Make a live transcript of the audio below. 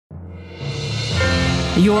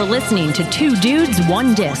You're listening to Two Dudes,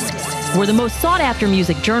 One Disc. We're the most sought-after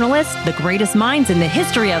music journalists, the greatest minds in the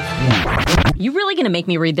history of... You really gonna make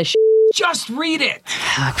me read this Just read it!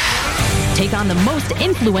 Take on the most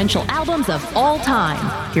influential albums of all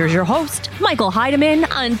time. Here's your host, Michael Heidemann,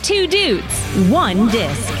 on Two Dudes, One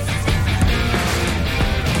Disc.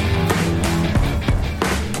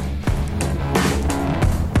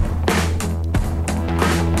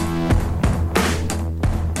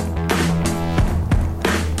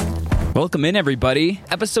 Welcome in, everybody.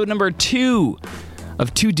 Episode number 2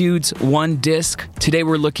 of Two Dudes, One Disc. Today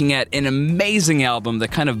we're looking at an amazing album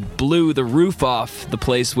that kind of blew the roof off the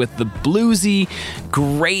place with the bluesy,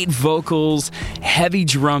 great vocals, heavy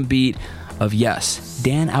drum beat of, yes,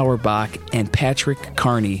 Dan Auerbach and Patrick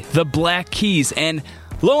Carney, the Black Keys. And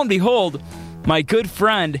lo and behold, my good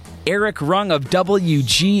friend Eric Rung of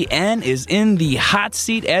WGN is in the hot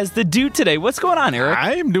seat as the dude today. What's going on, Eric?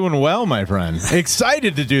 I am doing well, my friend.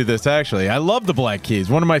 Excited to do this, actually. I love the Black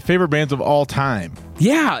Keys, one of my favorite bands of all time.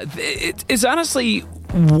 Yeah, it's honestly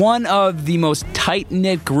one of the most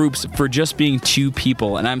tight-knit groups for just being two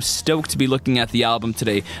people, and I'm stoked to be looking at the album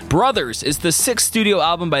today. Brothers is the 6th studio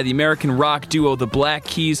album by the American rock duo The Black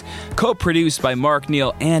Keys, co-produced by Mark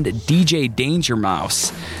Neal and DJ Danger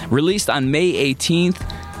Mouse. Released on May 18th,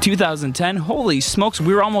 2010. Holy smokes,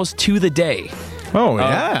 we're almost to the day. Oh,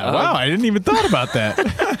 yeah. Wow, I didn't even thought about that.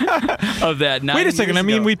 Of that 9 Wait a second. years I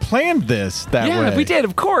mean, ago. we planned this that way. Yeah, we did,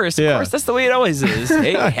 of course. Of Yeah. course, that's the way it always is.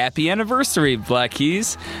 Hey, happy anniversary, Black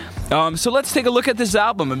Keys. So let's take a look at this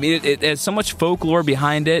album. I mean, it has so much folklore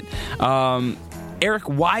behind it. Eric,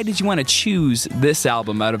 why did you want to choose this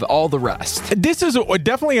album out of all the rest? This is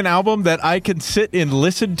definitely an album that I can sit and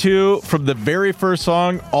listen to from the very first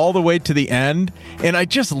song all the way to the end, and I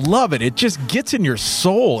just love it. It just gets in your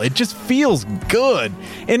soul. It just feels good,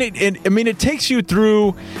 and it takes you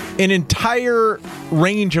through an entire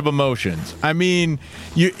range of emotions. I mean,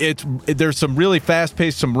 there's some really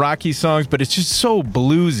fast-paced, some rocky songs, but it's just so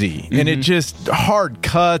bluesy, and it just hard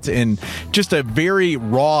cuts and just a very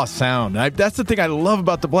raw sound. That's the thing I love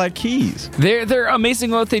about the Black Keys. They're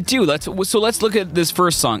amazing at what they do. Let's look at this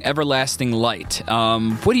first song, Everlasting Light.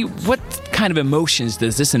 What kind of emotions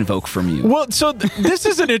does this invoke from you? Well, so this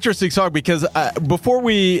is an interesting song because before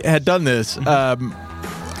we had done this,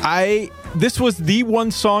 this was the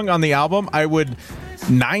one song on the album I would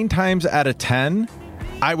 9 times out of 10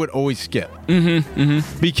 I would always skip.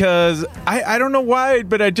 Because I don't know why,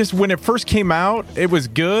 but when it first came out, it was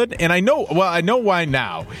good. And I know why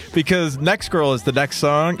now. Because Next Girl is the next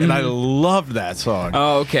song, and I love that song.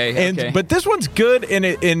 Oh, okay. But this one's good, and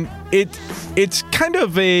it's kind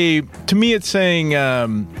of to me it's saying,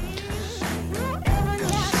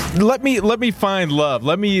 let me find love.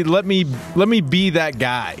 Let me be that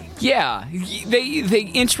guy. Yeah,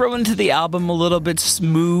 they intro into the album a little bit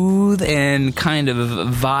smooth and kind of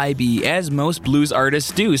vibey, as most blues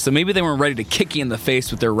artists do. So maybe they weren't ready to kick you in the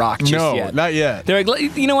face with their rock just yet. No, not yet. They're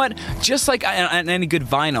like, you know what? Just like on any good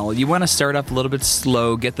vinyl, you want to start up a little bit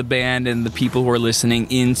slow, get the band and the people who are listening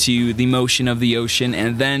into the motion of the ocean,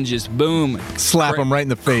 and then just boom, slap them right in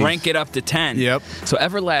the face. Crank it up to 10. Yep. So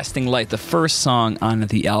Everlasting Light, the first song on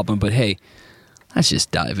the album. But hey, let's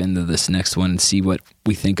just dive into this next one and see what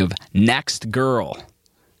we think of Next Girl,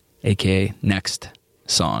 a.k.a. Next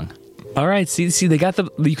Song. All right, see, they got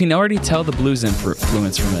you can already tell the blues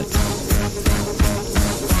influence from it.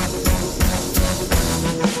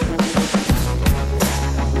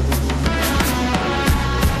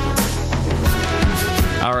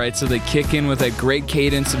 All right, so they kick in with a great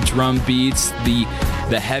cadence of drum beats,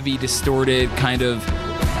 the heavy, distorted kind of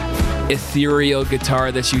ethereal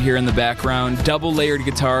guitar that you hear in the background, double layered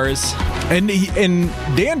guitars, and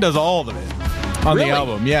Dan does all of it on the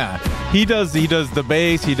album. Yeah, he does the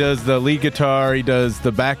bass, he does the lead guitar, he does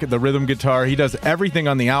the rhythm guitar, he does everything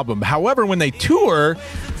on the album. However, when they tour,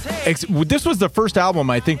 this was the first album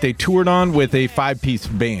I think they toured on with a 5-piece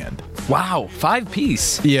band. Wow,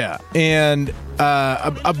 5-piece. Yeah, and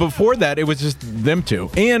before that, it was just them two.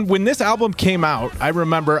 And when this album came out, I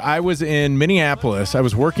remember I was in Minneapolis. I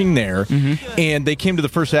was working there, and they came to the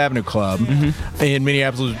First Avenue Club in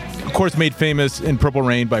Minneapolis, of course, made famous in Purple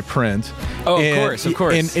Rain by Prince. Oh, of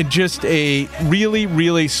course. And just a really,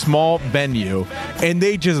 really small venue, and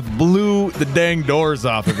they just blew the dang doors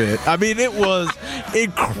off of it. I mean, it was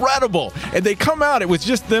incredible. And they come out, it was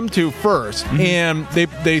just them two first, and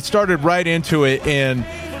they started right into it, and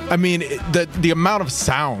I mean, the amount of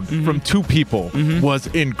sound from two people was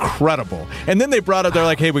incredible. And then they brought it, they're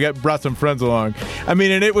like, hey, brought some friends along. I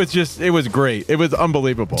mean, and it was great. It was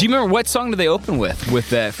unbelievable. Do you remember what song did they open with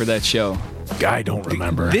that for that show? I don't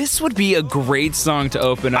remember. This would be a great song to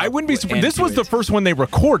open up. I wouldn't be surprised. This into was the it. first one they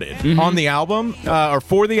recorded on the album, or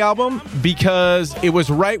for the album, because it was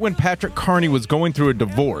right when Patrick Carney was going through a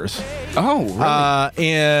divorce. Oh, really?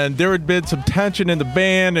 And there had been some tension in the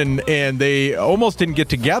band, and they almost didn't get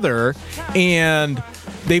together. And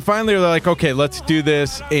they finally were like, okay, let's do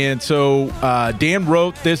this. And so Dan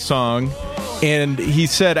wrote this song. And he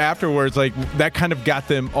said afterwards, like, that kind of got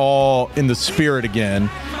them all in the spirit again,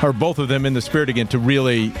 or both of them in the spirit again, to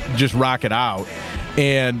really just rock it out.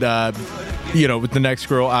 And, with the next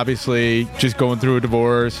girl, obviously, just going through a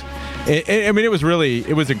divorce. I mean, it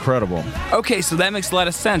was incredible. Okay, so that makes a lot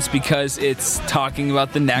of sense because it's talking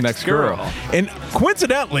about the next girl. And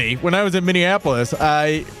coincidentally, when I was in Minneapolis,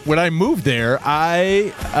 when I moved there,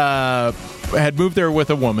 I had moved there with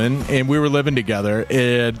a woman, and we were living together.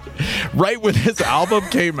 And right when this album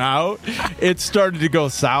came out, it started to go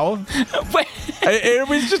south. It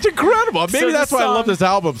was just incredible. Maybe So that's why I love this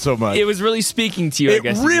album so much. It was really speaking to you, I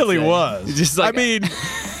guess. It really was. Just like, I mean,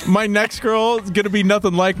 my next girl is going to be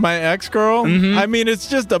nothing like my ex-girl. I mean, it's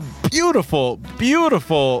just a beautiful,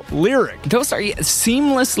 beautiful lyric. those are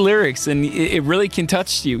seamless lyrics, and it really can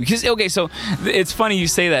touch you. Because, okay, so it's funny you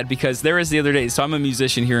say that because there was the other day. So I'm a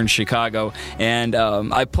musician here in Chicago, and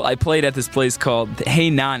I played at this place called Hey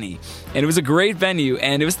Nani. And it was a great venue,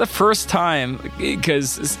 and it was the first time,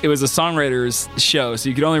 because it was a songwriter's show, so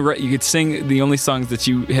you could sing the only songs that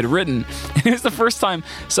you had written. And it was the first time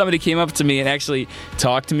somebody came up to me and actually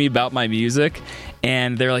talked to me about my music,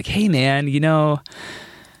 and they're like, "Hey, man,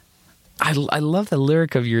 I love the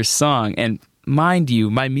lyric of your song." And mind you,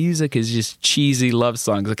 my music is just cheesy love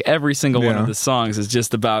songs. Like every single one of the songs is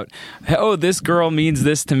just about, oh, this girl means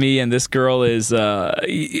this to me, and this girl is.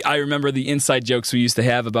 I remember the inside jokes we used to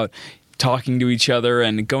have about talking to each other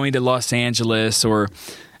and going to Los Angeles, or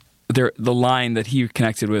the line that he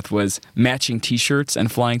connected with was matching T-shirts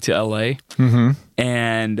and flying to LA.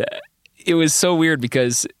 And it was so weird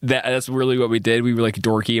because that's really what we did. We were like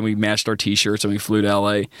dorky, and we matched our T-shirts, and we flew to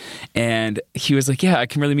LA. And he was like, "Yeah, I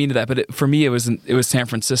can really mean to that." But for me, it was San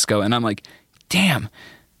Francisco, and I'm like, "Damn."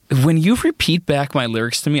 When you repeat back my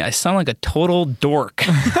lyrics to me, I sound like a total dork.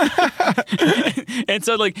 And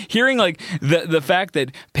so, like, hearing like the fact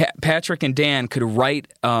that Patrick and Dan could write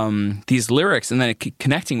these lyrics and then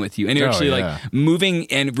connecting with you, and you're actually like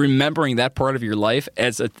moving and remembering that part of your life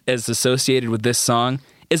as associated with this song.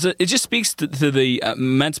 It just speaks to the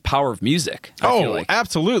immense power of music. I feel like.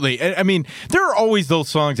 Absolutely. I mean, there are always those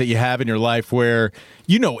songs that you have in your life where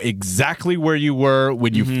you know exactly where you were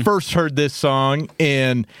when you first heard this song,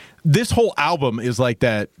 and this whole album is like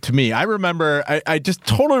that to me. I remember, I just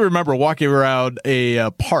totally remember walking around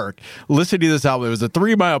a park, listening to this album. It was a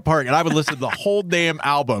 3-mile park, and I would listen to the whole damn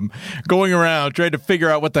album, going around trying to figure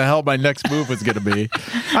out what the hell my next move was going to be.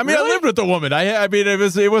 I mean, really? I lived with a woman. I mean,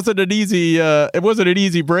 it wasn't an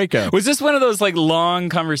easy breakup. Was this one of those like long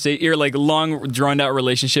conversation, or like long drawn out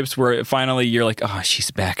relationships where finally you're like, oh,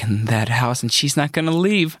 she's back in that house and she's not going to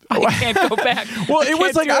leave. I can't go back. Well, it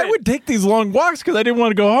was like I would take these long walks because I didn't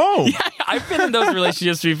want to go home. Yeah, I've been in those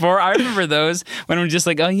relationships before. I remember those when I'm just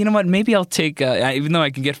like, oh, you know what? Maybe I'll take, even though I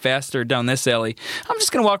can get faster down this alley, I'm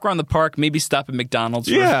just going to walk around the park, maybe stop at McDonald's.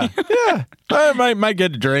 Yeah. I might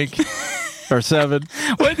get a drink. Or 7.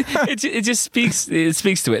 Well, it just speaks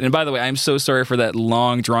to it. And by the way, I'm so sorry for that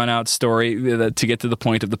long, drawn-out story to get to the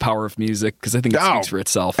point of the power of music, because I think it speaks for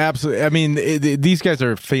itself. Absolutely. I mean, these guys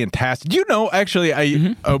are fantastic. You know, actually,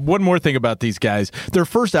 one more thing about these guys. Their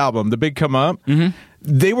first album, The Big Come Up,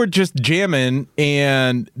 they were just jamming,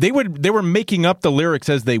 and they were making up the lyrics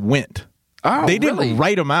as they went. Oh, they didn't really?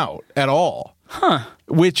 write them out at all. Huh.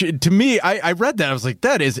 Which, to me, I read that. I was like,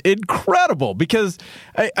 that is incredible. Because,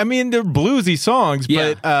 I mean, they're bluesy songs,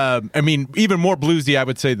 but, I mean, even more bluesy, I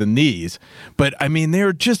would say, than these. But, I mean,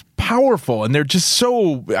 they're just powerful, and they're just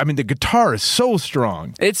so, I mean, the guitar is so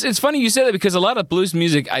strong. It's funny you say that, because a lot of blues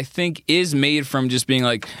music, I think, is made from just being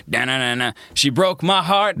like, da-na-na-na, she broke my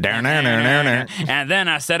heart, da-na-na-na-na, and then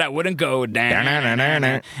I said I wouldn't go,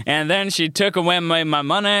 da-na-na-na-na, and then she took away my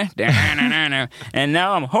money, da-na-na-na-na, and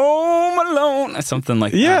now I'm home alone, something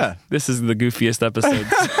like that. This is the goofiest episode.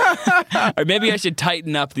 Or maybe I should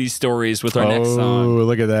tighten up these stories with our next song. Oh,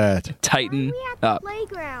 look at that. Tighten up.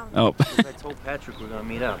 Playground. Oh. I told Patrick we're gonna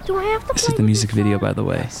meet up. Do I have to This is the music video, by the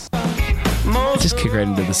way. Just kick right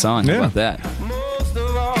into the song. How about that?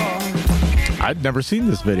 I'd never seen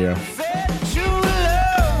this video.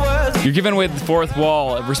 You're giving away the fourth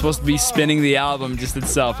wall. We're supposed to be spinning the album just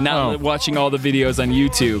itself, not watching all the videos on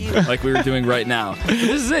YouTube like we were doing right now. But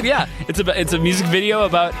this is it, yeah. It's a music video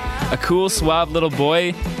about a cool, suave little boy,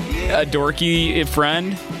 a dorky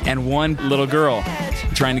friend, and one little girl.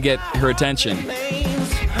 trying to get her attention.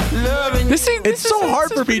 It's so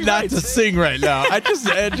hard for me not to sing right now. I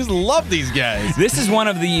just love these guys. This is one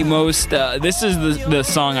of the most. This is the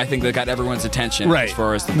song I think that got everyone's attention. Right. As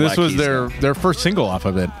far as the this Black was Keys their go. their first single off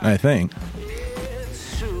of it, I think.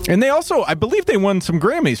 And they also, I believe, they won some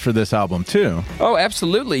Grammys for this album too. Oh,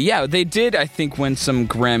 absolutely. Yeah, they did. I think win some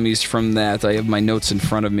Grammys from that. I have my notes in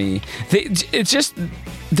front of me. They're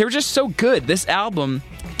just so good. This album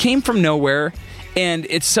came from nowhere. And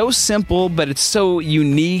it's so simple, but it's so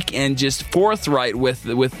unique and just forthright with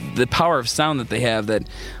the power of sound that they have that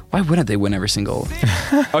why wouldn't they win every single?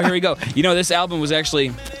 Oh, here we go. You know, this album was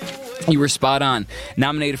actually, you were spot on,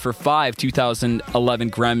 nominated for 5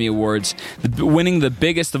 2011 Grammy Awards, winning the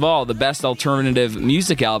biggest of all, the Best Alternative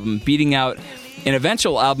Music Album, beating out an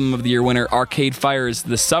eventual Album of the Year winner, Arcade Fire's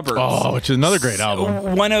The Suburbs. Oh, which is another great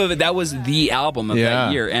album. That was the album of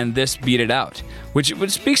that year, and this beat it out, which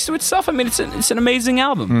speaks to itself. I mean, it's an amazing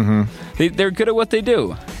album. Mm-hmm. They're good at what they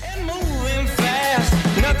do. And moving fast,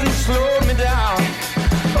 nothing slowed me down.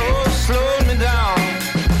 Oh, slowed me down.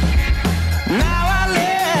 Now I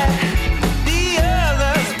let the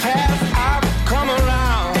others pass. I've come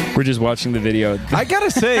around. We're just watching the video. I gotta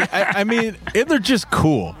say, I mean, they're just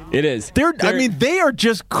cool. It is. I mean, they are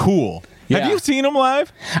just cool. Yeah. Have you seen them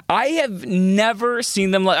live? I have never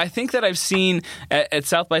seen them live. I think that I've seen at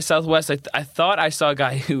South by Southwest. I thought I saw a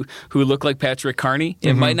guy who looked like Patrick Carney.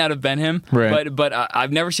 It might not have been him, right. but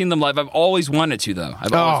I've never seen them live. I've always wanted to, though.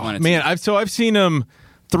 I've seen them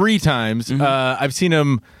 3 times. Mm-hmm. I've seen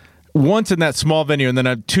them once in that small venue, and then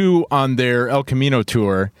I've 2 on their El Camino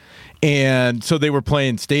tour. And so they were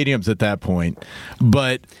playing stadiums at that point.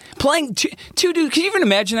 But playing two dudes, can you even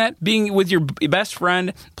imagine that? Being with your best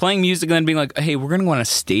friend, playing music, and then being like, hey, we're going to go on a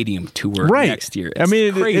stadium tour next year. It's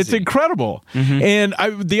crazy. It's incredible. Mm-hmm. And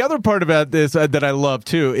the other part about this that I love,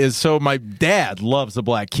 too, is so my dad loves the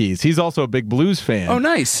Black Keys. He's also a big blues fan. Oh,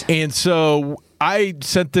 nice. And so I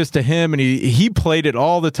sent this to him, and he played it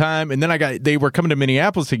all the time. And then they were coming to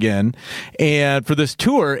Minneapolis again and for this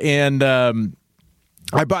tour, and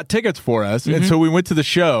I bought tickets for us, and so we went to the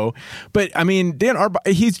show. But I mean, Dan Auerbach,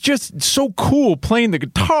 he's just so cool playing the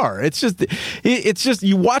guitar. It's just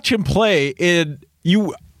you watch him play, and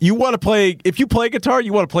you want to play. If you play guitar,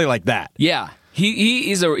 you want to play like that. Yeah. He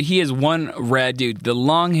is one rad dude. The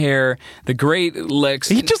long hair, the great licks.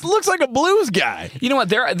 He just looks like a blues guy. You know what?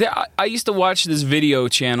 I used to watch this video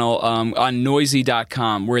channel on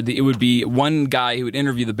Noisy.com where it would be one guy who would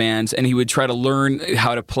interview the bands and he would try to learn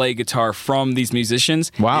how to play guitar from these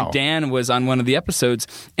musicians. Wow. And Dan was on one of the episodes,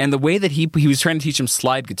 and the way that he was trying to teach him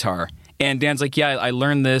slide guitar. And Dan's like, yeah, I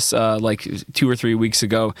learned this like 2 or 3 weeks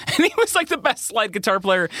ago. And he was like the best slide guitar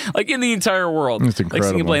player like in the entire world. That's incredible. Like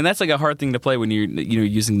singing and playing. That's like a hard thing to play when you're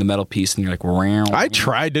using the metal piece and you're like, wow. I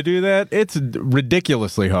tried to do that. It's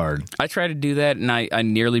ridiculously hard. I tried to do that and I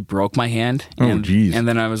nearly broke my hand. Oh, geez. And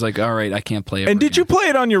then I was like, all right, I can't play it. And did you play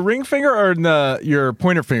it on your ring finger or your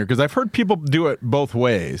pointer finger? Because I've heard people do it both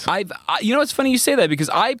ways. You know, it's funny you say that because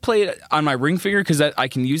I play it on my ring finger because I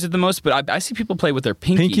can use it the most, but I see people play with their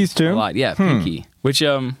pinky. Pinkies too? A lot. Yeah, pinky. Which,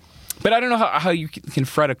 but I don't know how you can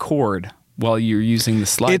fret a chord while you're using the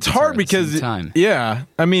slide. It's hard because, yeah,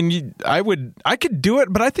 I mean, I could do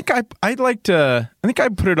it, but I think I'd like to. I think I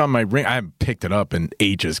put it on my ring. I haven't picked it up in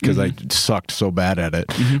ages because I sucked so bad at it.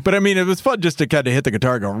 Mm-hmm. But I mean, it was fun just to kind of hit the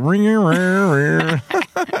guitar and go ring, ring, ring.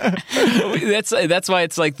 That's why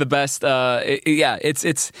it's like the best.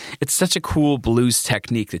 It's such a cool blues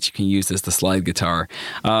technique that you can use as the slide guitar.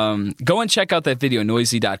 Go and check out that video,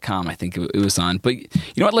 Noisy.com. I think it was on. But you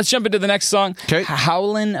know what? Let's jump into the next song. Okay.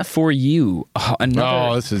 Howlin' for You.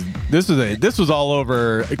 This was all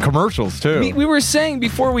over commercials too. We were saying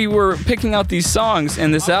before we were picking out these songs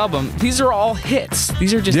in this album, these are all hits.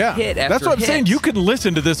 These are just hit after That's what hit. I'm saying. You can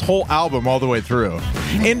listen to this whole album all the way through.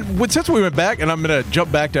 And since we went back, and I'm going to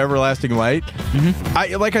jump back to Everlasting Light,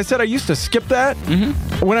 like I said, I used to skip that.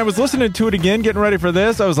 Mm-hmm. When I was listening to it again, getting ready for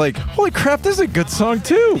this, I was like, holy crap, this is a good song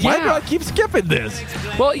too. Why do I keep skipping this?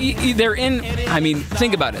 Well, they're in, I mean,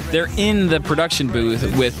 think about it. They're in the production booth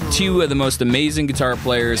with 2 of the most amazing guitar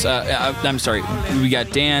players. I'm sorry, we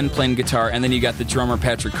got Dan playing guitar, and then you got the drummer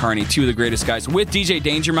Patrick Carney, 2 of the greatest guys, with DJ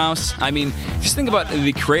Danger Mouse. I mean, just think about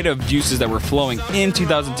the creative juices that were flowing in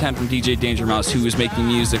 2010 from DJ Danger Mouse, who was making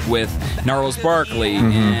music with Gnarls Barkley,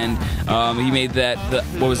 and he made the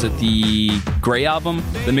the Grey album,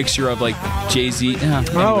 the mixture of like Jay-Z.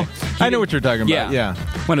 Anyway, I know what you're talking about. Yeah.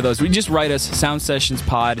 One of those. Just write us,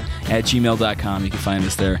 soundsessionspod@gmail.com. You can find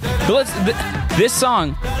us there. But this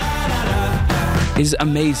song is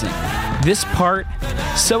amazing. This part,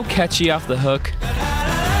 so catchy off the hook.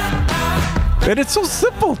 And it's so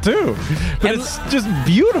simple too, but And- it's just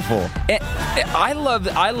beautiful. I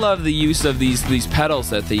love the use of these pedals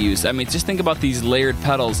that they use. I mean, just think about these layered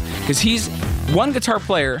pedals, because he's one guitar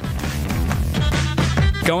player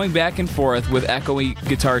going back and forth with echoey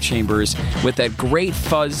guitar chambers with that great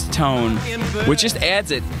fuzz tone, which just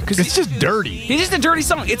adds it. Because It's just dirty. he's just a dirty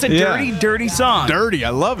song. It's a Yeah. dirty song. Dirty.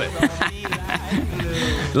 I love it.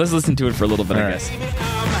 Let's listen to it for a little bit, All I right. guess. I'm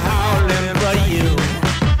howling for you.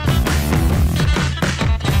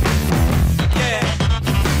 Yeah.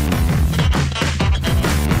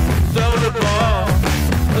 Throw the ball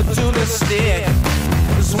to the stick,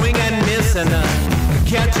 swing and miss, and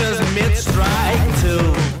catch us mid-strike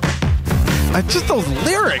too. Just those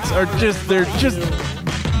lyrics are they're just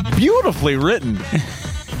beautifully written.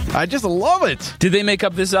 I just love it. Did they make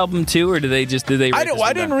up this album too, or did they I write don't. this I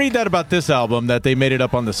one didn't down? read that about this album that they made it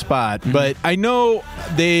up on the spot, but I know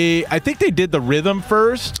I think they did the rhythm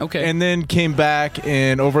first, Okay. and then came back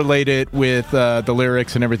and overlaid it with the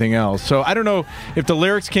lyrics and everything else. So I don't know if the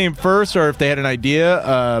lyrics came first or if they had an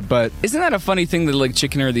idea, but Isn't that a funny thing, the like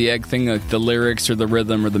chicken or the egg thing, like the lyrics or the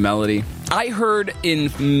rhythm or the melody? I heard in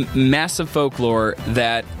massive folklore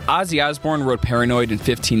that Ozzy Osbourne wrote Paranoid in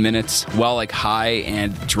 15 minutes while like high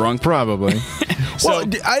and drunk. probably. So-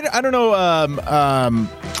 I don't know.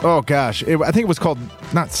 Oh gosh, I think it was called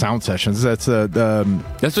not Sound Sessions. That's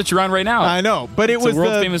That's what you're on right now. I know, but it It's was a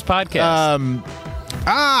world the famous podcast.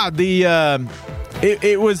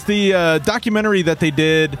 It was the documentary that they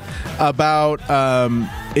did about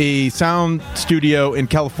a sound studio in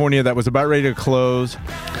California that was about ready to close.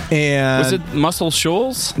 And Was it Muscle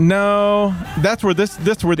Shoals? No, that's where this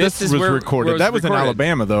This is was where recorded. it was That was in recorded.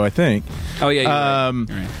 Alabama, though, I think. Oh yeah, you're right.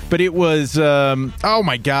 You're right. But it was oh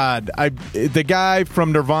my god, the guy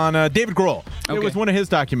from Nirvana, David Grohl. It Okay. was one of his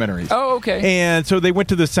documentaries. Oh, okay. And so they went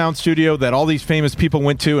to the sound studio that all these famous people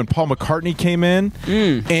went to, and Paul McCartney came in,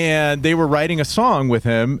 and they were writing a song with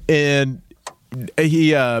him, and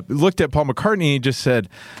he looked at Paul McCartney and he just said,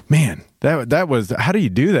 "Man, that was how do you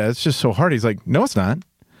do that? It's just so hard." He's like, "No, it's not."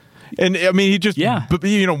 And I mean, he just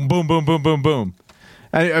boom, boom, boom, boom, boom.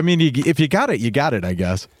 I mean, if you got it, you got it, I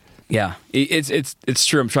guess. Yeah, it's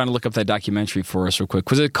true. I'm trying to look up that documentary for us real quick.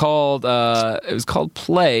 Was it called? It was called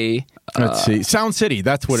Play. Let's see, Sound City.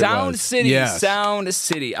 That's what it was. Sound City. Yes. Sound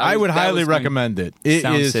City. I would that highly was going- recommend it. It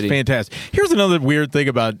Sound is City. fantastic. Here's another weird thing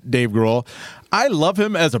about Dave Grohl. I love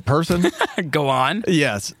him as a person. Go on.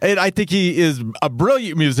 Yes, and I think he is a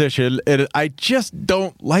brilliant musician, and I just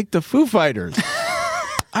don't like the Foo Fighters.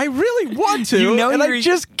 I really want to, You know and I you're-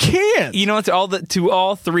 just can't. You know what? To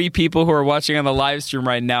all three people who are watching on the live stream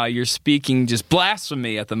right now, you're speaking just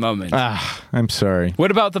blasphemy at the moment. I'm sorry. What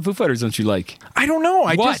about the Foo Fighters? Don't you like? I don't know.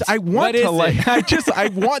 I What? want What is to like. it? I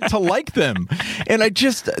want to like them, and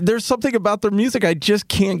there's something about their music I just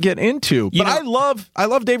can't get into. You But know- I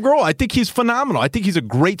love Dave Grohl. I think he's phenomenal. I think he's a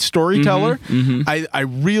great storyteller. Mm-hmm, I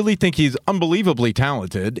really think he's unbelievably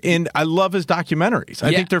talented, and I love his documentaries. I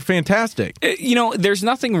Yeah. think they're fantastic. You know, there's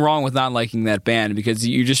nothing wrong with not liking that band, because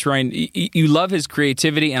you're just trying. You love his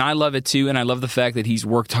creativity, and I love it too. And I love the fact that he's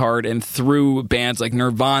worked hard and through bands like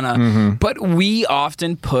Nirvana. Mm-hmm. But we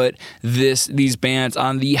often put these bands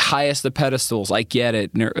on the highest of pedestals. I get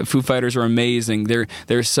it. Foo Fighters are amazing.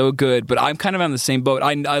 They're so good. But I'm kind of on the same boat.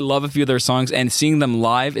 I love a few of their songs, and seeing them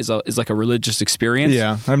live is like a religious experience.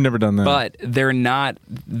 Yeah, I've never done that. But they're not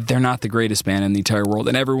the greatest band in the entire world,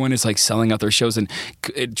 and everyone is like selling out their shows and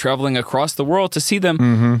traveling across the world to see them.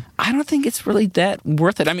 Mm-hmm. I don't think it's really that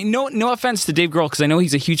worth it. I mean, no offense to Dave Grohl, because I know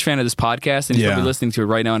he's a huge fan of this podcast, and he's Yeah. probably listening to it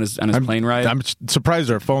right now on his plane ride. I'm surprised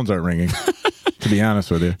our phones aren't ringing. To be honest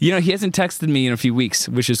with you. You know, he hasn't texted me in a few weeks,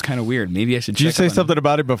 which is kind of weird. Maybe I should. Did you check say up on him. something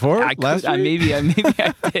about it before? Last week? Maybe I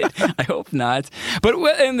did. I hope not. But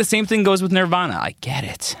and the same thing goes with Nirvana. I get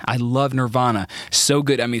it. I love Nirvana. So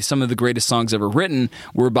good. I mean, some of the greatest songs ever written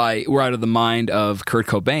were out of the mind of Kurt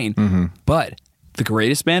Cobain. Mm-hmm. But the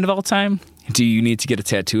greatest band of all time? Do you need to get a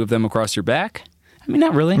tattoo of them across your back? I mean,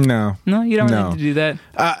 not really. No. No, you don't No. need to do that.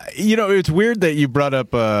 You know, it's weird that you brought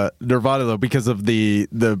up Nirvana, though, because of the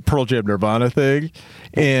Pearl Jam Nirvana thing.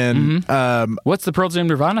 And, What's the Pearl Jam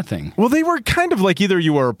Nirvana thing? well, they were kind of like either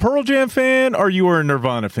you were a Pearl Jam fan or you were a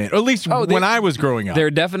Nirvana fan, or at least Oh, when I was growing up.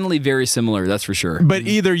 They're definitely very similar, that's for sure. But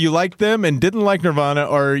either you liked them and didn't like Nirvana,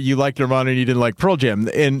 or you liked Nirvana and you didn't like Pearl Jam.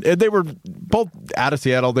 And they were both out of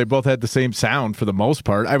Seattle. They both had the same sound for the most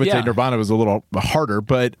part. I would say Yeah. Nirvana was a little harder,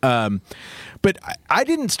 but I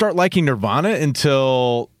didn't start liking Nirvana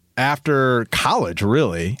until after college,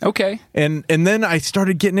 really. Okay. And then I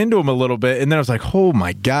started getting into them a little bit, and then I was like, oh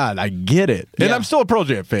my God, I get it. And Yeah. I'm still a Pearl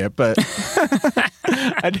Jam fan, but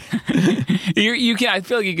You can. I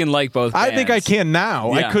feel like you can like both bands. I think I can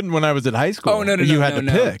now. Yeah. I couldn't when I was in high school. Oh no! You had to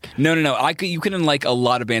pick. No. You couldn't like a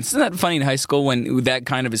lot of bands. Isn't that funny in high school when that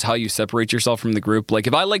kind of is how you separate yourself from the group? Like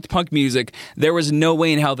if I liked punk music, there was no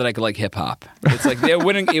way in hell that I could like hip hop. It's like it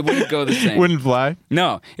wouldn't go the same. Wouldn't fly.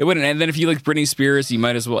 No, it wouldn't. And then if you liked Britney Spears, you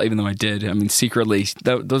might as well. Even though I did, I mean, secretly,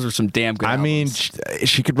 those are some damn good. I mean, albums.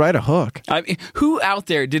 she could write a hook. I mean, who out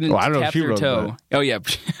there didn't I don't know if tap she their wrote toe? Oh yeah,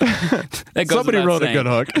 that goes Somebody without wrote saying. a good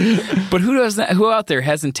hook. But who does that? Who out there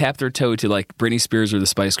hasn't tapped their toe to like Britney Spears or the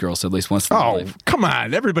Spice Girls at least once in their Oh, life? come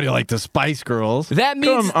on. Everybody liked the Spice Girls. That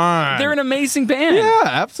means Come on. they're an amazing band. Yeah,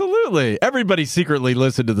 absolutely. Everybody secretly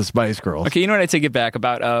listened to the Spice Girls. Okay, you know what? I take it back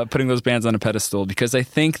about putting those bands on a pedestal because I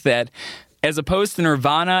think that as opposed to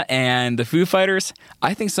Nirvana and the Foo Fighters,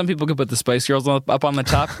 I think some people could put the Spice Girls up on the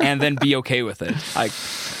top and then be okay with it.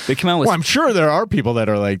 They come out with Well, I'm sure there are people that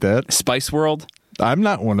are like that. Spice World. I'm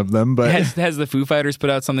not one of them, but Has the Foo Fighters put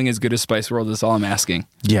out something as good as Spice World? That's all I'm asking.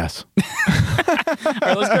 yes. All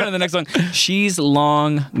right, let's go to the next song. She's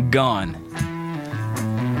Long Gone.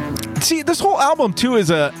 See, this whole album too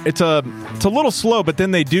is it's a little slow, but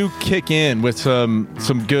then they do kick in with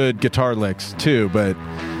some good guitar licks too. But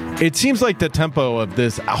it seems like the tempo of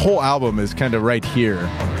this whole album is kind of right here.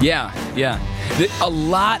 Yeah. A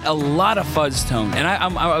lot of fuzz tone, and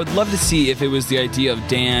I would love to see if it was the idea of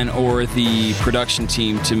Dan or the production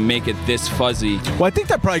team to make it this fuzzy. Well, I think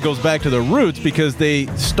that probably goes back to the roots because they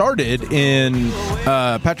started in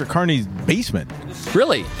Patrick Carney's basement.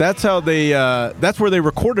 Really? That's how they. That's where they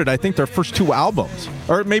recorded, I think, their first two albums,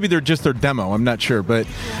 or maybe they're just their demo. I'm not sure, but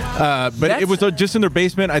it was just in their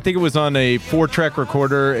basement. I think it was on a 4-track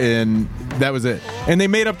recorder, and that was it. And they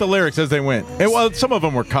made up the lyrics as they went. And, well, some of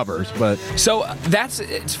them were covers, but So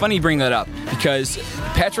it's funny you bring that up because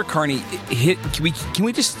Patrick Carney hit. Can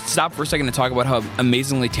we just stop for a second and talk about how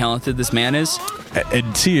amazingly talented this man is?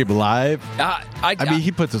 and see him live. I mean,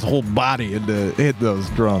 he puts his whole body into hit those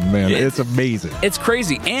drums, man. It's amazing. It's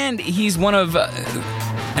crazy, and he's one of.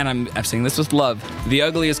 And I'm saying this with love. The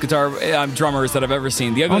ugliest guitar drummers that I've ever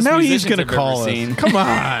seen. The ugliest now musicians he's gonna I've call ever us. seen. Come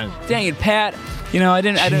on. Dang it, Pat. You know, I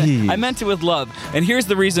Jeez. meant it with love. And here's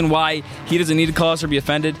the reason why he doesn't need to call us or be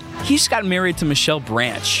offended. He just got married to Michelle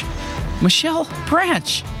Branch. Michelle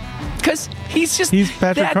Branch. Because he's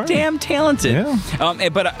Patrick that Carney. damn talented. Yeah.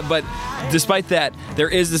 But despite that, there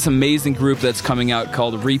is this amazing group that's coming out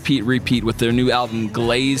called Repeat Repeat with their new album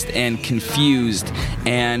Glazed and Confused,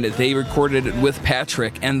 and they recorded it with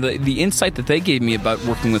Patrick. And the insight that they gave me about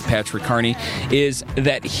working with Patrick Carney is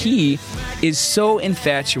that he is so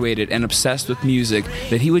infatuated and obsessed with music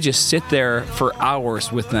that he would just sit there for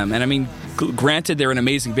hours with them. And I mean, granted, they're an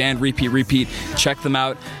amazing band. Repeat Repeat, check them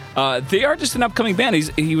out. They are just an upcoming band.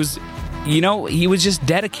 He was just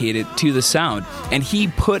dedicated to the sound, and he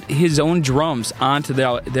put his own drums onto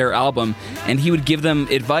their album, and he would give them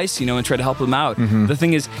advice, and try to help them out. Mm-hmm. The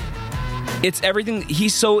thing is, it's everything.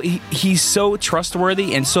 He's so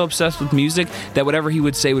trustworthy and so obsessed with music that whatever he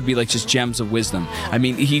would say would be like just gems of wisdom. I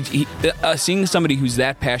mean, seeing somebody who's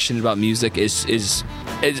that passionate about music is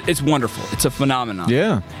it's wonderful. It's a phenomenon.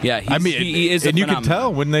 Yeah. Yeah. He is, and a you can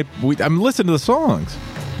phenomenon. tell I'm listening to the songs.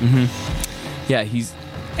 Yeah,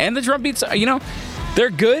 and the drum beats, they're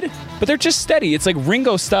good, but they're just steady. It's like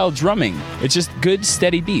Ringo style drumming. It's just good,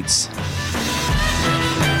 steady beats.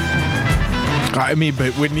 I mean,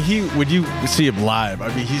 but when you see him live, I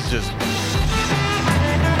mean, he's just.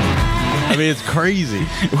 I mean, it's crazy.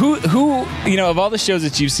 Who of all the shows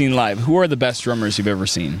that you've seen live, who are the best drummers you've ever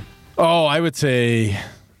seen? Oh, I would say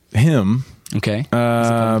him. Okay. Is it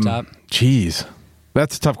on the top? Jeez.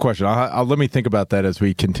 That's a tough question. I'll let me think about that as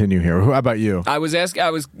we continue here. How about you?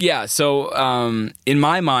 So in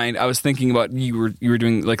my mind, I was thinking about you were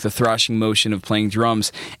doing like the thrashing motion of playing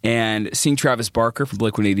drums and seeing Travis Barker from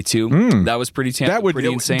Blink-182. That was pretty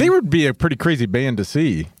insane. They would be a pretty crazy band to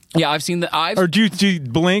see. Yeah, I've seen Or did you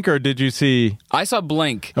Blink, or did you see? I saw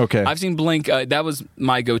Blink. Okay. I've seen Blink. That was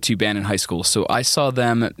my go-to band in high school. So I saw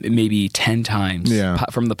them maybe 10 times. Yeah.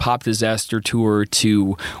 From the Pop Disaster tour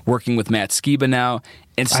to working with Matt Skiba now.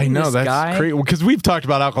 And I know, this that's guy, crazy. Because we've talked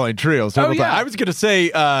about Alkaline Trio several times. I was going to say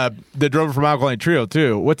the drummer from Alkaline Trio,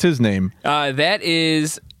 too. What's his name? That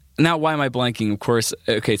is... Now, why am I blanking? Of course.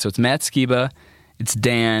 Okay, so it's Matt Skiba. It's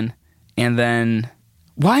Dan. And then...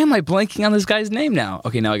 Why am I blanking on this guy's name now?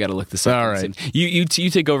 Okay, now I got to look this up. All right. You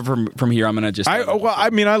take over from here. I'm going to just... I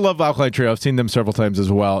love Alkaline Trio. I've seen them several times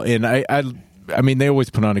as well. And I mean, they always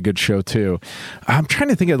put on a good show too. I'm trying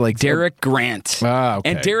to think of like Derek Grant. Ah,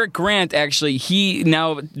 okay. And Derek Grant, actually, he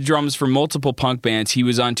now drums for multiple punk bands. He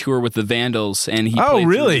was on tour with the Vandals, and he Oh, played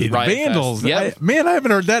really? through The Riot Vandals. Fest. Yep. I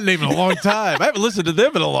haven't heard that name in a long time. I haven't listened to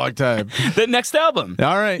them in a long time. The next album.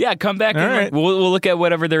 All right. Yeah, come back All and right. we'll look at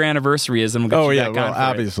whatever their anniversary is, and we'll get you back on for it.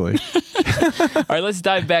 obviously. All right, let's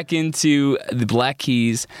dive back into the Black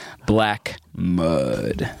Keys, Black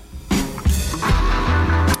Mud.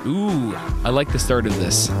 Ooh, I like the start of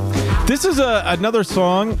this. This is another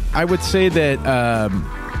song I would say that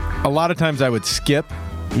a lot of times I would skip.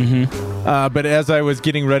 Mm-hmm. But as I was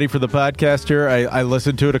getting ready for the podcast here, I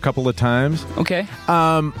listened to it a couple of times. Okay.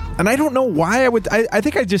 And I don't know why I would. I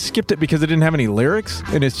think I just skipped it because it didn't have any lyrics,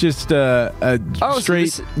 and it's just a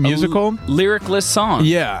straight musical. Lyricless song.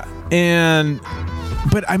 Yeah.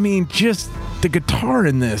 But I mean, just the guitar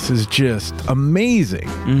in this is just amazing.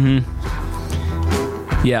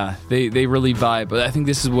 Yeah, they really vibe. But I think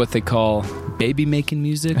this is what they call baby making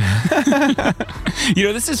music.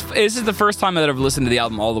 This is the first time that I've listened to the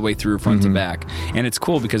album all the way through front to back. And it's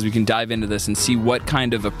cool because we can dive into this and see what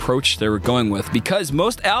kind of approach they were going with. Because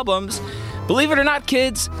most albums, believe it or not,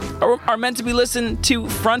 kids, are meant to be listened to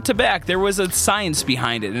front to back. There was a science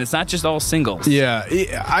behind it, and it's not just all singles. Yeah.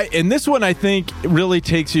 And this one, I think, really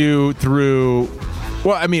takes you through...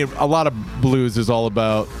 Well, I mean, a lot of blues is all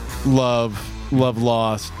about love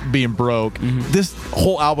lost, being broke. This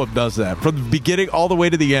whole album does that from the beginning all the way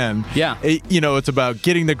to the end. Yeah. It's about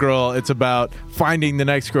getting the girl. It's about finding the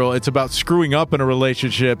next girl. It's about screwing up in a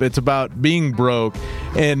relationship. It's about being broke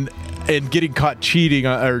and getting caught cheating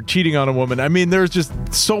on a woman. I mean, there's just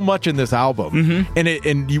so much in this album.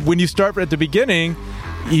 When you start at the beginning,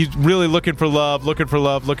 he's really looking for love,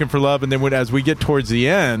 and then as we get towards the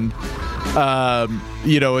end,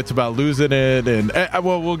 it's about losing it, and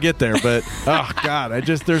we'll get there. But oh god,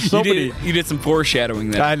 there's so many. You did some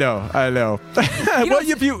foreshadowing there. I know. Well,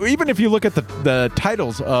 if you look at the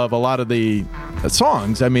titles of a lot of the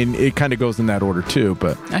songs, I mean, it kind of goes in that order too.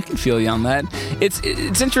 But I can feel you on that.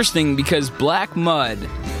 It's interesting because Black Mud,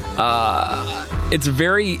 it's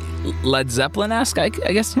very Led Zeppelin-esque, I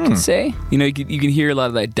guess you could say. You can hear a lot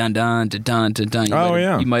of that dun dun dun dun dun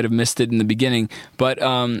dun. You might have missed it in the beginning, but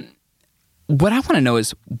what I want to know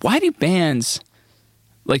is, why do bands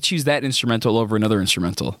choose that instrumental over another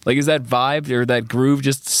instrumental? Is that vibe or that groove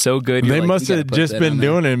just so good? They must have just been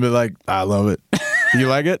doing it and be like, I love it. You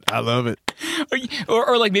like it? I love it.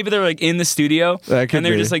 Or maybe they're in the studio and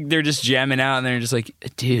they're be. they're just jamming out and they're just like,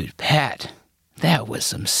 dude, Pat, that was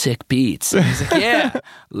some sick beats. And he's like, yeah,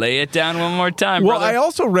 lay it down one more time, Well, brother. I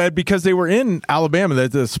also read, because they were in Alabama,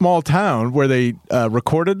 that's a small town where they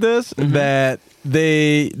recorded this, that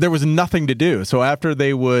there was nothing to do. So after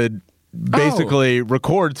they would basically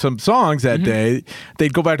record some songs that day,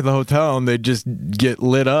 they'd go back to the hotel and they'd just get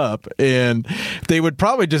lit up, and they would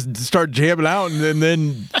probably just start jamming out, and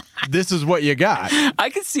then this is what you got.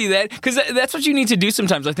 I could see that, because that's what you need to do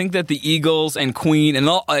sometimes. I think that the Eagles and Queen, and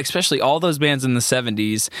especially all those bands in the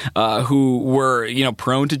 70s who were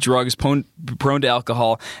prone to drugs, prone to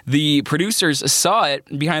alcohol, the producers saw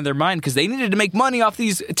it behind their mind because they needed to make money off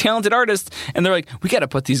these talented artists, and they're like, we got to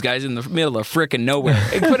put these guys in the middle of frickin' nowhere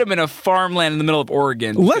and put them in a farmland in the middle of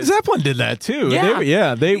Oregon. Led Zeppelin did that too.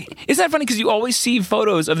 Yeah. They Isn't that funny? Because you always see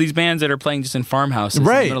photos of these bands that are playing just in farmhauses in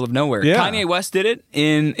the middle of nowhere. Yeah. Kanye West did it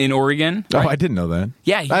in Oregon. Oh, I didn't know that.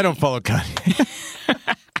 Yeah, I don't follow Kanye.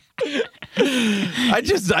 I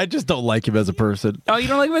just don't like him as a person. Oh, you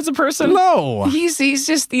don't like him as a person? No. He's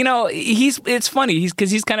just, it's funny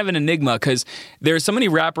because he's kind of an enigma, because there's so many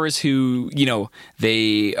rappers who,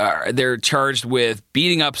 they're charged with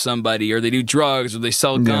beating up somebody, or they do drugs, or they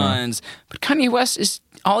sell guns. But Kanye West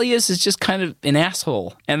all he is just kind of an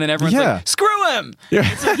asshole. And then everyone's like, screw him. Yeah.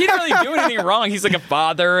 It's like, he didn't really do anything wrong. He's like a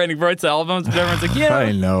father and he writes albums, but everyone's like, yeah.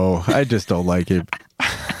 I know. I just don't like him.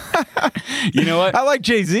 You know what? I like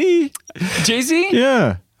Jay-Z. Jay-Z?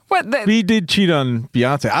 Yeah. What? He did cheat on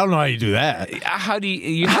Beyonce. I don't know how you do that. How do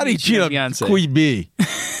you cheat on Beyonce? Queen Bee?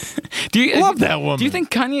 Love that woman. Do you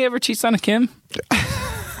think Kanye ever cheats on Kim?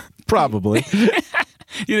 Probably.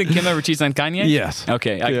 You think Kim ever cheats on Kanye? Yes.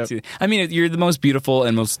 Okay, I can see that. I mean, you're the most beautiful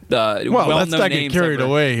and most well-known let's not get carried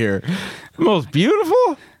away here. Most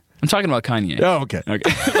beautiful? I'm talking about Kanye. Oh, okay.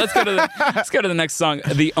 Let's go to the next song.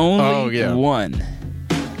 The Only One.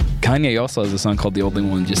 Kanye also has a song called The Only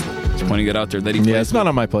One, just pointing it out there that he plays. Yeah, it's not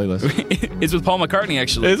on my playlist. It's with Paul McCartney,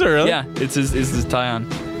 actually. Is it really? Yeah, it's his tie-on.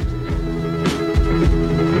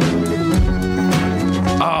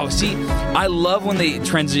 Oh, see, I love when they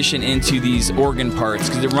transition into these organ parts,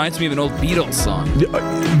 because it reminds me of an old Beatles song.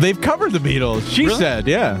 They've covered the Beatles. She Really? said,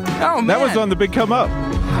 yeah. Oh, man. That was on the Big Come Up.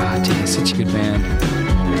 Dude, it's such a good band.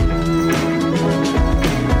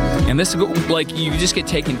 And this, like, you just get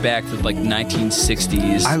taken back to, like,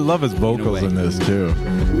 1960s. I love his vocals in this, too.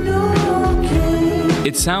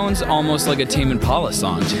 It sounds almost like a Tame Impala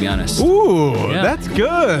song, to be honest. Ooh, Yeah. that's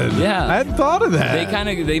good. Yeah. I hadn't thought of that.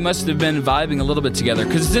 They must have been vibing a little bit together,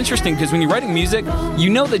 because it's interesting, because when you're writing music, you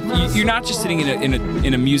know that you're not just sitting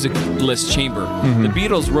in a music list chamber. Mm-hmm. The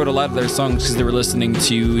Beatles wrote a lot of their songs because they were listening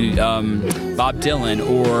to Bob Dylan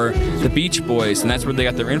or the Beach Boys, and that's where they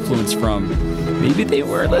got their influence from. Maybe they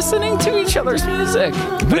were listening to each other's music.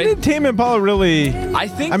 But did Tame Impala really... I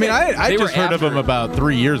think. I mean, I they just were heard of them about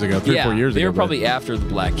 3 years ago, 3 or 4 years ago. They were probably after the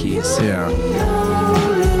Black Keys. Yeah.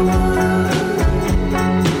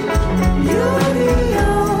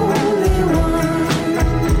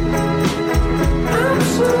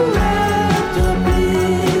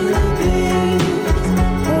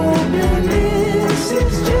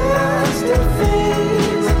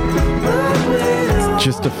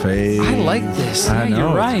 Just a phase. I like this. I know,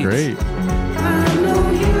 you're right. It's great.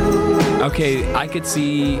 Okay, I could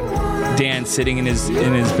see Dan sitting in his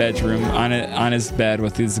bedroom on his bed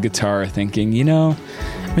with his guitar, thinking,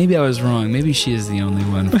 maybe I was wrong. Maybe she is the only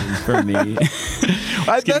one for me.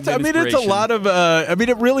 It's a lot of.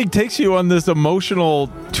 It really takes you on this emotional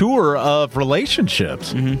tour of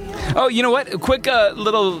relationships. Mm-hmm. Oh, you know what? A quick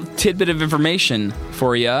little tidbit of information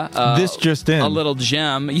for you. This just in. A little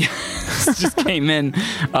gem. Just came in.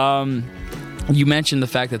 You mentioned the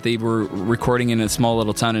fact that they were recording in a small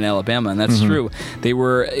little town in Alabama, and that's true. They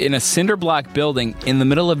were in a cinder block building in the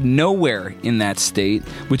middle of nowhere in that state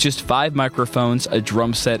with just 5 microphones, a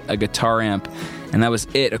drum set, a guitar amp, and that was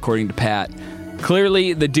it, according to Pat.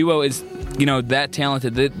 Clearly, the duo is, that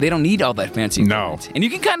talented. They don't need all that fancy equipment. And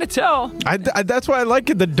you can kind of tell. That's why I like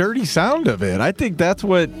the dirty sound of it. I think that's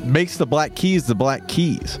what makes the Black Keys the Black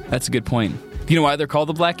Keys. That's a good point. You know why they're called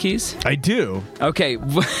the Black Keys? I do. Okay. Do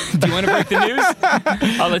you want to break the news?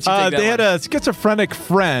 I'll let you take that They had a schizophrenic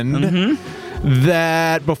friend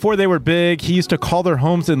that before they were big, he used to call their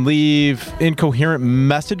homes and leave incoherent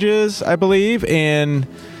messages, I believe, and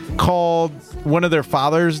called one of their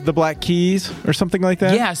fathers the Black Keys or something like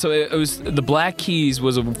that. Yeah, so it was the Black Keys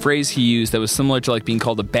was a phrase he used that was similar to like being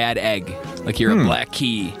called a bad egg, like you're a black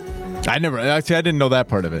key. I didn't know that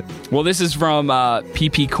part of it. Well, this is from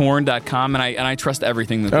ppcorn.com, and I trust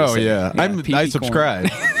everything that they say. Yeah. I subscribe.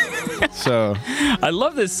 So I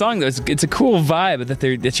love this song, though. It's a cool vibe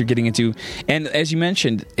that you're getting into. And as you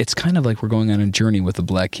mentioned, it's kind of like we're going on a journey with the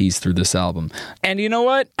Black Keys through this album. And you know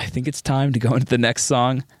what? I think it's time to go into the next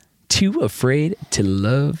song, Too Afraid to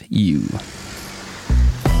Love You.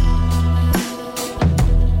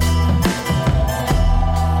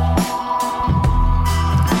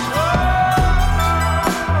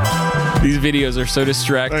 These videos are so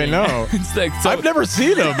distracting. I know. I've never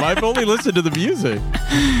seen them. I've only listened to the music.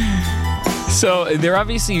 So they're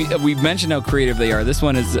obviously, we've mentioned how creative they are. This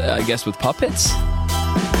one is, I guess, with puppets.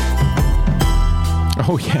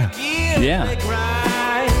 Oh, yeah. Yeah.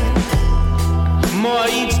 More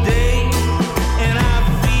each day, and I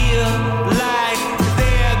feel like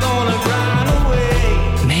they're gonna run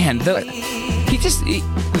away. Man, he just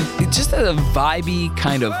has a vibey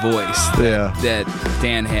kind of voice that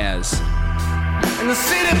Dan has. And the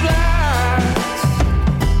city blocks,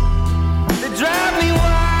 they drive me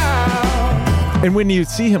wild. And when you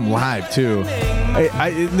see him live too,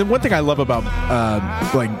 the one thing I love about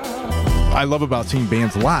seeing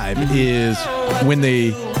bands live is when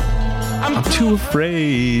I'm too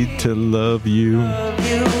afraid to love you.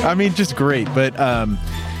 I mean, just great. But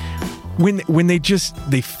when they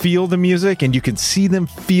feel the music and you can see them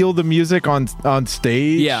feel the music on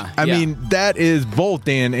stage. I mean, that is both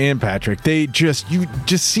Dan and Patrick. You just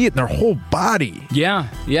see it in their whole body. Yeah.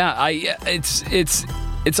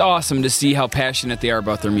 It's awesome to see how passionate they are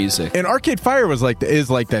about their music. And Arcade Fire is like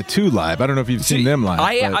that too live. I don't know if you've seen them live.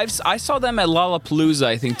 I saw them at Lollapalooza,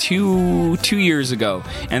 I think 2 years ago,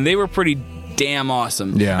 and they were pretty damn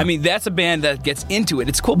awesome. Yeah. I mean, that's a band that gets into it.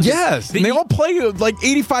 It's cool. Yes. They all play like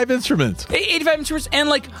 85 instruments. 85 instruments and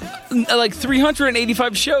like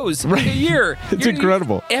 385 shows a year. It's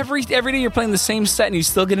incredible. Every day you're playing the same set and you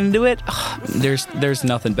still get into it. There's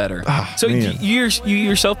nothing better. So man. you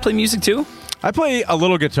yourself play music too? I play a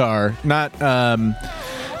little guitar, not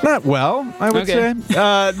well, I would say.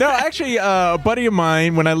 No, actually, a buddy of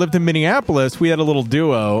mine, when I lived in Minneapolis, we had a little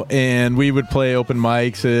duo, and we would play open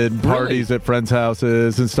mics and parties at friends'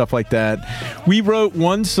 houses and stuff like that. We wrote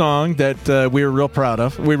one song that we were real proud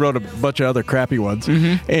of. We wrote a bunch of other crappy ones,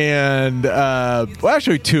 and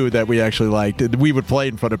actually 2 that we actually liked. We would play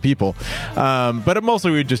in front of people, but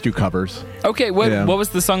mostly we would just do covers. Okay, what was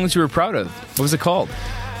the song that you were proud of? What was it called?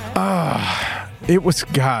 It was,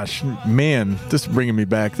 gosh, man, this is bringing me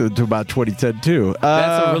back to about 2010 too.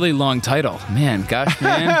 That's a really long title. Man, gosh,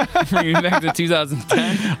 man. Bringing me back to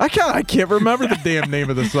 2010. I can't remember the damn name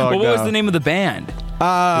of the song. Well, what was now. the name of the band?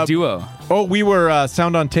 The duo. Oh, we were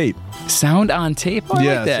Sound on Tape. Sound on Tape? Oh, I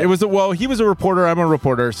Yes, like that. it was. He was a reporter. I'm a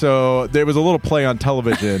reporter, so there was a little play on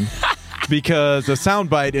television because a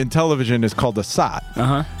soundbite in television is called a SOT,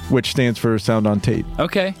 which stands for Sound on Tape.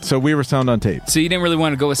 Okay. So we were Sound on Tape. So you didn't really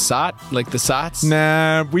want to go with SOT, like the SOTs?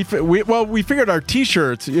 Nah, we figured our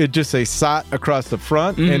T-shirts it'd just say SOT across the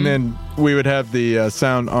front, and then we would have the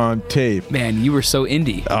Sound on Tape. Man, you were so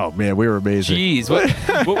indie. Oh man, we were amazing. Jeez,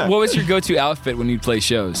 what was your go-to outfit when you'd play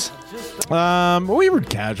shows? We were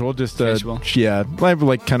casual, just Casual? Yeah,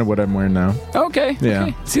 like kind of what I'm wearing now. Okay. Yeah.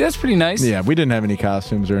 Okay. See, that's pretty nice. Yeah, we didn't have any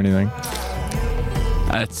costumes or anything.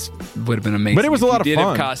 That's would have been amazing. But it was a if lot you of did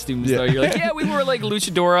fun. Have costumes Yeah. though. You're like, yeah, we wore like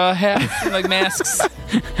luchadora hats and like masks,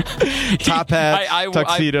 Top hats,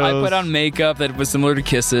 tuxedos. I put on makeup that was similar to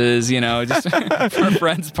Kisses, just for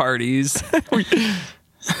friends' parties. That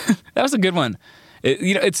was a good one.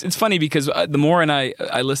 It's funny because the more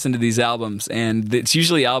I listen to these albums, and it's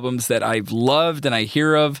usually albums that I've loved and I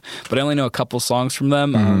hear of, but I only know a couple songs from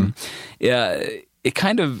them. It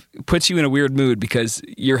kind of puts you in a weird mood because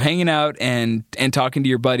you're hanging out and talking to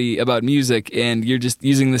your buddy about music, and you're just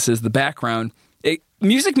using this as the background.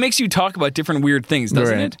 Music makes you talk about different weird things,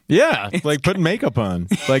 doesn't it? Yeah, like putting makeup on,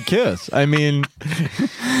 like Kiss. I mean,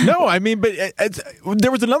 but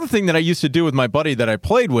there was another thing that I used to do with my buddy that I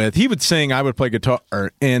played with. He would sing, I would play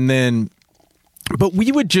guitar, and then... But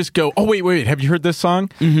we would just go, oh, wait, have you heard this song?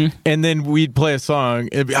 Mm-hmm. And then we'd play a song.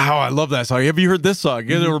 It'd be, I love that song. Have you heard this song?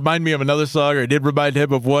 It'll remind me of another song, or it did remind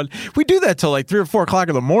him of one. We do that till like 3 or 4 o'clock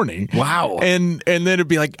in the morning. Wow. And then it'd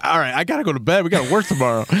be like, all right, I got to go to bed. We got to work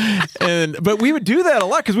tomorrow. But we would do that a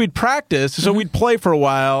lot because we'd practice. So we'd play for a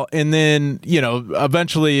while. And then,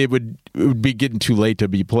 eventually it would be getting too late to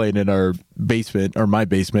be playing in our basement or my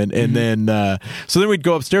basement. And then, so then we'd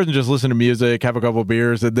go upstairs and just listen to music, have a couple of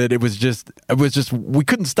beers. And then it was just, we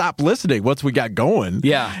couldn't stop listening once we got going.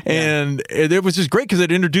 Yeah. And it was just great because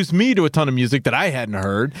it introduced me to a ton of music that I hadn't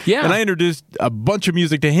heard. Yeah. And I introduced a bunch of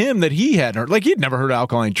music to him that he hadn't heard. Like, he'd never heard of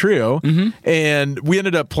Alkaline Trio. And we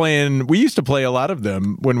ended up we used to play a lot of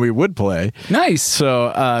them when we would play. Nice.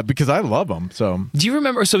 So, because I love them. So, do you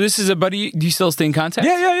remember? So this is a buddy. Do you still stay in contact?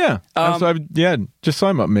 Yeah. Just saw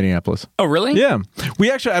him up in Minneapolis. Oh, really? Yeah.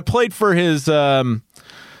 I played for his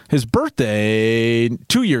birthday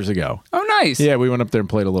 2 years ago. Oh, nice. Yeah, we went up there and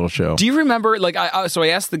played a little show. Do you remember, so I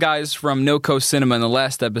asked the guys from No Coast Cinema in the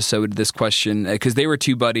last episode this question, because they were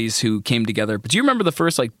two buddies who came together. But do you remember the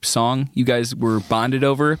first, song you guys were bonded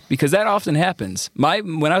over? Because that often happens.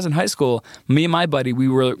 When I was in high school, me and my buddy,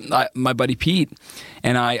 my buddy Pete,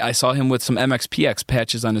 and I saw him with some MXPX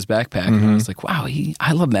patches on his backpack. And I was like, wow,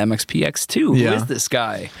 I love the MXPX too. Yeah. Who is this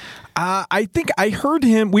guy? I think I heard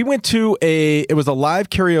him. We went to it was a live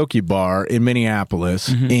karaoke bar in Minneapolis,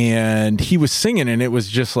 and he was singing, and it was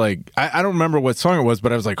just like, I don't remember what song it was,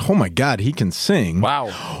 but I was like, oh my God, he can sing. Wow.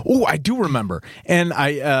 Oh, I do remember. And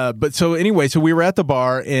so we were at the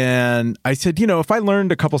bar, and I said, if I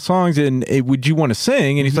learned a couple songs, and would you want to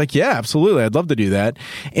sing? And he's like, yeah, absolutely. I'd love to do that.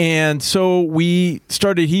 And so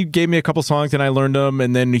he gave me a couple songs, and I learned them,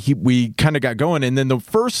 and then we kind of got going. And then the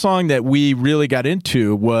first song that we really got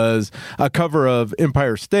into was a cover of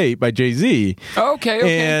Empire State by Jay-Z.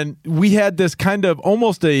 Okay. And we had this kind of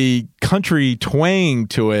almost a country twang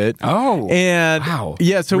to it. Oh. And wow.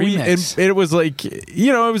 Yeah, so Remix. it was like,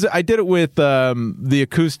 I did it with the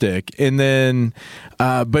acoustic, and then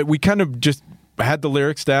but we kind of just had the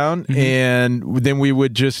lyrics down, and then we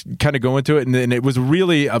would just kind of go into it, and then it was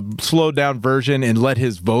really a slowed down version and let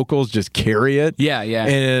his vocals just carry it. Yeah.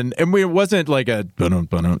 And it wasn't like a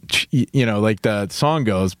like the song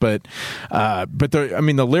goes, but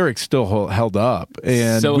the lyrics still held up,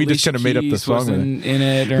 and so we just kind of made up the song in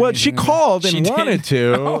it. Well, she called and wanted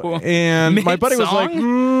to, and my buddy was like,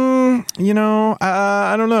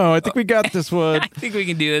 I don't know. I think we got this one. I think we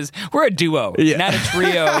can do this. We're a duo, not a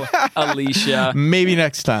trio, Alicia. Maybe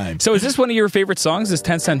next time. So is this one of your favorite songs, this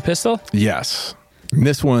 10 Cent Pistol? Yes.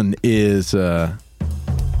 This one is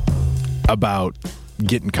about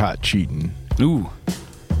getting caught cheating. Ooh.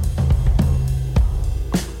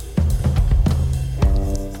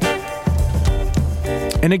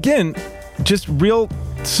 And again, just real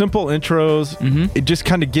simple intros. It just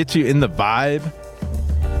kind of gets you in the vibe.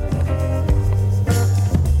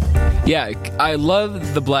 Yeah, I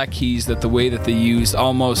love the Black Keys, that the way that they use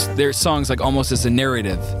almost their songs like almost as a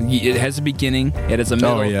narrative. It has a beginning, it has a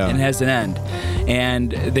middle, and it has an end.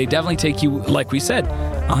 And they definitely take you, like we said,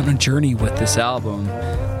 on a journey with this album.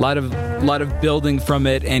 A lot of building from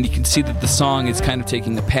it, and you can see that the song is kind of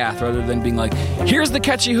taking a path rather than being like, here's the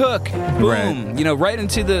catchy hook, boom, right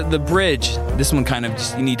into the bridge. This one kind of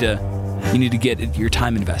just you need to get your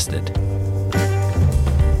time invested.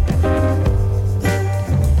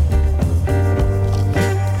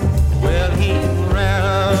 Well, he ran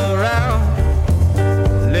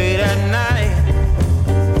around late at night,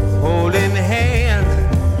 holding hands,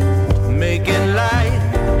 making light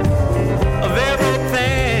of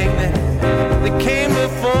everything that came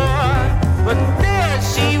before. But there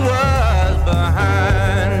she was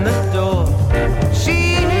behind the door.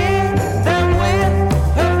 She hit them with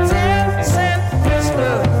her 10-cent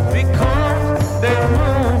pistol because they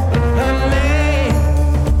ruined her name.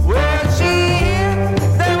 Well, she hit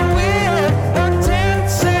them with her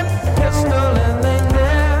 10-cent pistol and they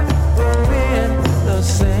never been the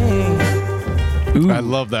same. Ooh, I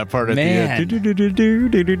love that part at man. the end.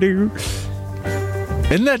 Do-do-do-do-do-do-do.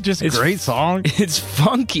 Isn't that just a great song? It's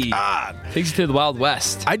funky. God. Takes you to the Wild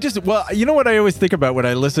West. You know what I always think about when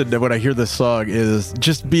I hear this song is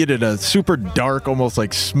just being in a super dark, almost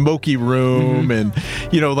like smoky room and,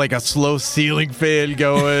 like a slow ceiling fan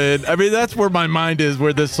going. I mean, that's where my mind is,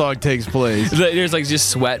 where this song takes place. There's like just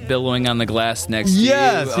sweat billowing on the glass next to you.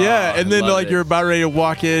 Yes, yeah. And then like you're about ready to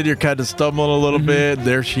walk in, you're kind of stumbling a little bit.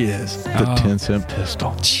 There she is, the 10-cent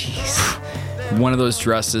pistol. Jeez. One of those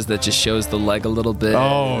dresses that just shows the leg a little bit.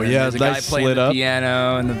 Oh, yeah, There's a guy nice playing slit the up.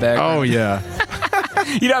 piano in the background. Oh, yeah.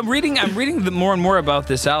 I'm reading more and more about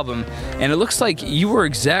this album, and it looks like you were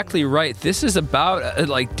exactly right. This is about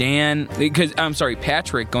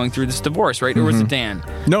Patrick going through this divorce, right? Or was it Dan?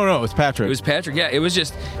 No, it was Patrick. It was Patrick. Yeah, it was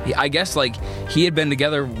just, I guess, like he had been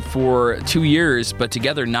together for 2 years, but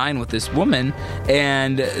together 9 with this woman,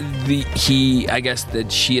 and I guess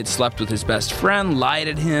that she had slept with his best friend, lied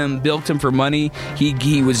at him, bilked him for money.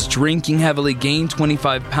 He was drinking heavily, gained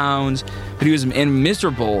 25 pounds, but he was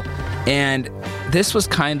miserable, and this was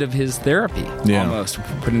kind of his therapy, almost,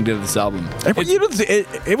 putting together this album.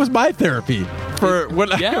 It was my therapy for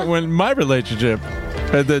when my relationship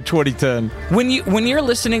at the 2010. When you're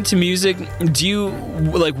listening to music, do you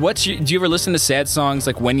ever listen to sad songs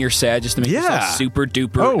like when you're sad just to make yourself super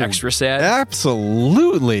duper extra sad?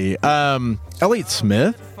 Absolutely. Elliott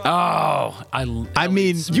Smith. Oh, I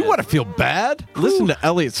mean, you want to feel bad? Listen to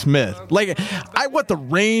Elliott Smith. Like, I want the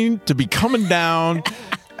rain to be coming down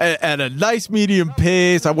at a nice medium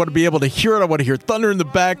pace. I want to be able to hear it. I want to hear thunder in the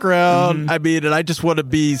background. I mean, and I just want to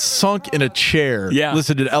be sunk in a chair. Yeah.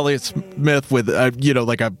 Listen to Elliott Smith with,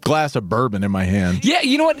 like a glass of bourbon in my hand. Yeah,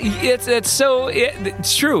 you know what?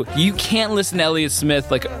 It's true. You can't listen to Elliott Smith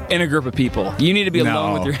like in a group of people. You need to be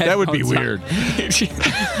alone with your headphones. That would be weird.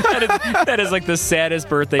 that is like the saddest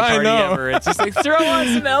birthday party ever. It's just like, throw on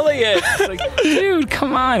some Elliott. It's like, dude,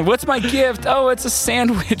 come on. What's my gift? Oh, it's a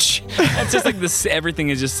sandwich. It's just like this. Everything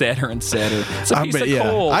is just sadder and sadder. It's a piece of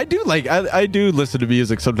coal. I do listen to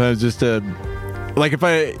music sometimes just to, like, if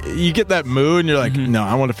you get that mood and you're like, no,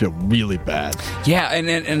 I want to feel really bad. Yeah, and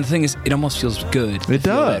the thing is, it almost feels good. It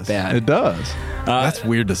does. That bad. It does. That's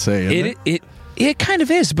weird to say, isn't it? It kind of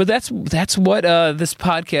is, but that's what this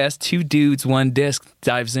podcast, Two Dudes, One Disc,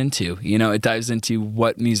 dives into. It dives into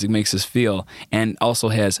what music makes us feel, and also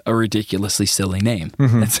has a ridiculously silly name.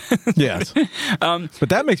 Yes, but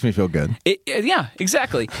that makes me feel good. Yeah,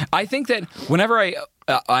 exactly. I think that whenever I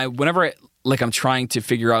like I'm trying to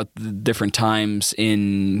figure out the different times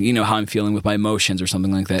in, how I'm feeling with my emotions or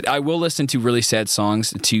something like that, I will listen to really sad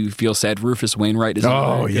songs to feel sad. Rufus Wainwright is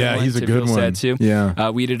he's a good one. Sad too. Yeah.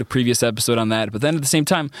 We did a previous episode on that. But then at the same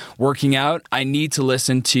time, working out, I need to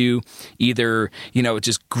listen to either,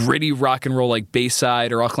 just gritty rock and roll like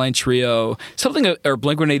Bayside or Alkaline Trio, something, or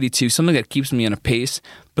Blink-182, something that keeps me on a pace.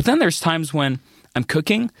 But then there's times when I'm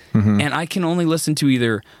cooking, and I can only listen to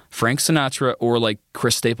either Frank Sinatra or like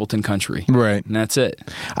Chris Stapleton country. Right. And that's it.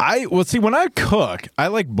 When I cook, I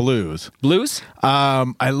like blues. Blues?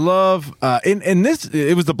 I love,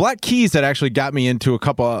 it was the Black Keys that actually got me into a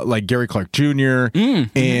couple, like Gary Clark Jr.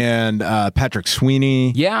 And Patrick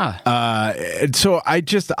Sweeney. Yeah. And so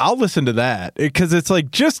I'll listen to that because it's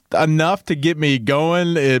like just enough to get me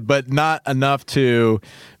going, but not enough to,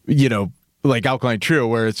 like Alkaline Trio,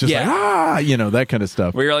 where it's just like, that kind of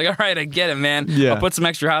stuff. Where you're like, all right, I get it, man. Yeah. I'll put some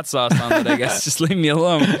extra hot sauce on it, I guess. Just leave me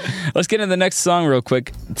alone. Let's get into the next song real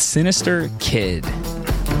quick. Sinister Kid.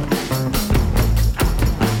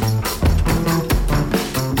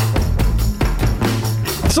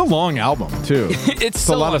 It's a long album, too. It's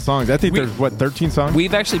a lot of songs. I think there's, 13 songs?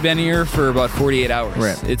 We've actually been here for about 48 hours.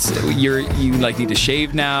 Right. You like need to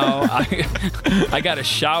shave now. I got a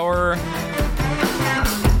shower.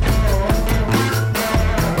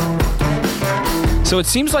 So it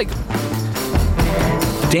seems like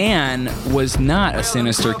Dan was not a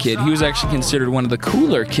sinister kid. He was actually considered one of the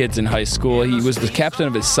cooler kids in high school. He was the captain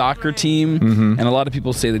of his soccer team, and a lot of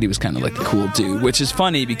people say that he was kind of like the cool dude, which is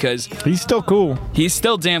funny because he's still cool. He's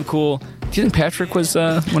still damn cool. Do you think Patrick was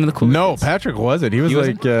one of the cool kids? Patrick wasn't. He was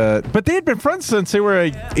but they had been friends since they were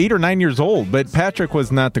 8 or 9 years old, but Patrick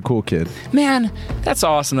was not the cool kid. Man, that's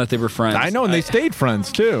awesome that they were friends. I know, and they stayed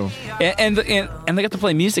friends, too. And they got to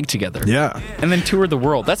play music together. Yeah. And then tour the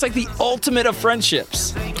world. That's like the ultimate of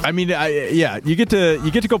friendships. I mean, you get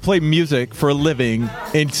to go play music for a living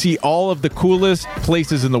and see all of the coolest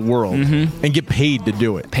places in the world and get paid to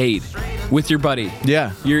do it. Paid. With your buddy.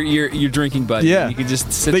 Yeah. Your drinking buddy. Yeah. You can just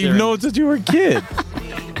sit that there. You know since you were a kid.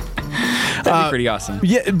 That'd be pretty awesome.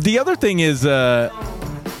 Yeah. The other thing is, I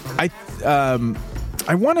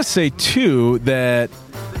want to say, too, that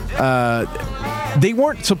they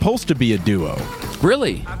weren't supposed to be a duo.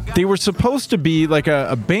 Really? They were supposed to be like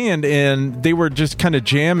a band, and they were just kind of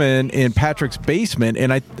jamming in Patrick's basement.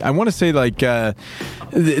 And I want to say like the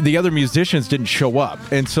other musicians didn't show up,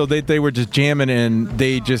 and so they were just jamming, and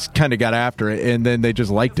they just kind of got after it, and then they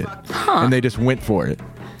just liked it, and they just went for it.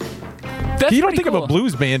 That's you don't think cool. of a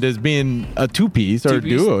blues band as being a two-piece or a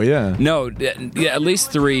duo, yeah. No, at least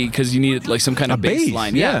 3 because you need like some kind of bass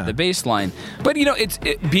line. Yeah, the bass line. But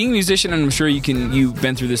being a musician, and I'm sure you've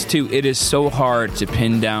been through this too. It is so hard to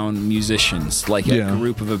pin down musicians like a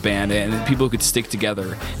group of a band and people who could stick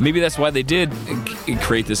together. Maybe that's why they did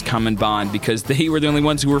create this common bond, because they were the only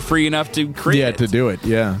ones who were free enough to create it. Yeah, to do it.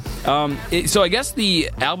 Yeah. So I guess the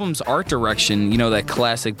album's art direction, that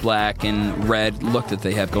classic black and red look that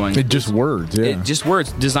they have going. It just works. Just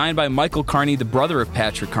words. Designed by Michael Carney, the brother of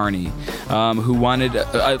Patrick Carney, who wanted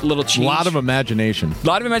a little change. A lot of imagination.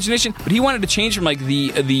 But he wanted to change from like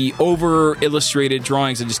the over-illustrated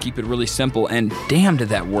drawings and just keep it really simple, and damn did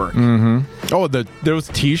that work. Mm-hmm. Oh, those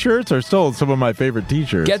T-shirts are still some of my favorite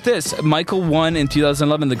T-shirts. Get this. Michael won in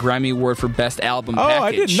 2011 the Grammy Award for Best Album Package. Oh,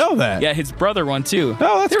 I didn't know that. Yeah, his brother won too.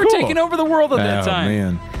 Oh, that's cool. They were taking over the world at that time. Oh,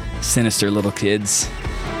 man. Sinister little kids.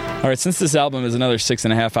 All right, since this album is another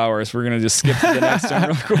 6.5 hours, we're going to just skip to the next one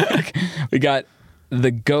real quick. We got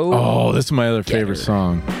The Go. Oh, this is my other favorite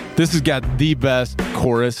song. This has got the best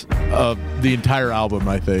chorus of the entire album,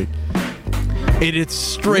 I think. It's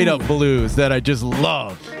straight up blues that I just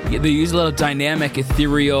love. Yeah, they use a little dynamic,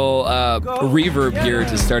 ethereal reverb here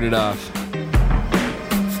to start it off.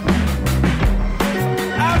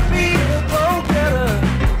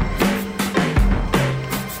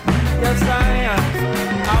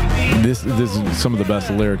 This is some of the best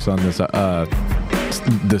lyrics on this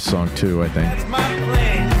song too, I think.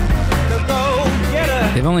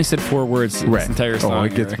 They've only said 4 words in this entire song. Oh,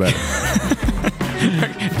 it gets better.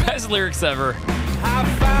 Best lyrics ever.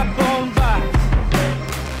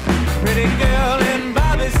 Pretty girl in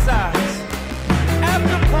Bobby socks.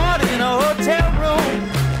 After party in a hotel room.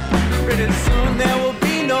 Pretty soon there will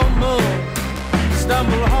be no moon.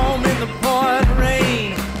 Stumble home in the pouring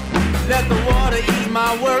rain. Let the water ease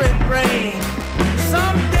my worried brain.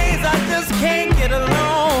 Some days I just can't get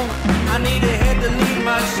along. I need a head to lean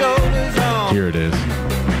my shoulders on. Here it is.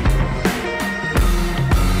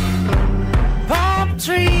 Palm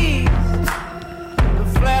trees, the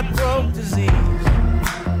flat broke disease.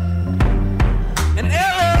 And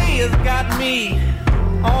LA has got me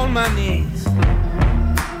on my knees.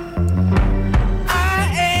 I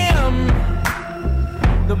am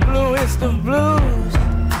the bluest of blues.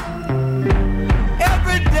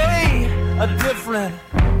 Every day a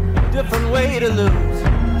different way to lose.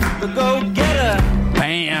 The go-getter.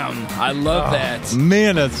 Bam! I love that.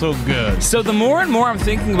 Man, that's so good. So the more and more I'm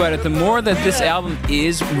thinking about it, the more that this album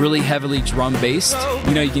is really heavily drum-based.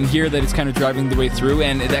 You can hear that it's kind of driving the way through,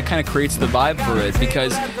 and that kind of creates the vibe for it,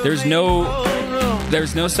 because there's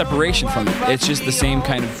no separation from it. It's just the same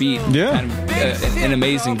kind of beat. Yeah. Kind of, an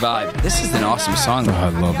amazing vibe. This is an awesome song. Oh, I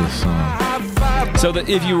love this song. So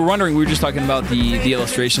if you were wondering, we were just talking about the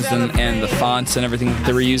illustrations and the fonts and everything that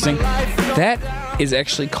they were using. That is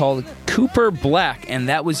actually called Cooper Black, and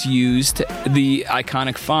that was used, the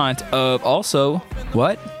iconic font of also,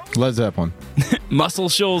 what? Led Zeppelin. Muscle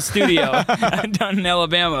Shoals Studio down in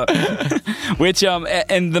Alabama. Which,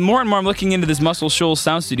 and the more and more I'm looking into this Muscle Shoals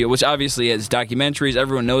Sound Studio, which obviously has documentaries,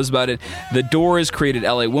 everyone knows about it. The Doors created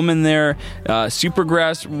L.A. Woman there.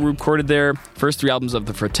 Supergrass recorded there. First 3 albums of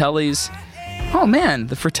the Fratellis. Oh man,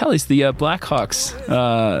 the Fratellis, the Blackhawks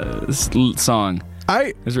song.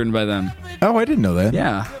 It was written by them. Oh, I didn't know that.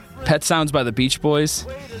 Yeah. Pet Sounds by the Beach Boys.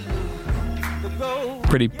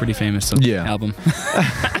 Pretty famous album.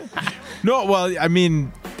 No, well, I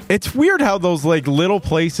mean, it's weird how those like little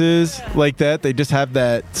places like that, they just have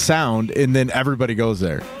that sound and then everybody goes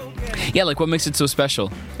there. Yeah, like what makes it so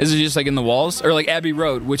special? Is it just like in the walls? Or like Abbey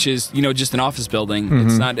Road, which is, just an office building.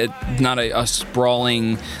 Mm-hmm. It's not a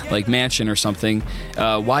sprawling like mansion or something.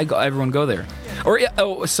 Why everyone go there?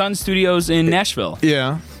 Or Sun Studios in Nashville.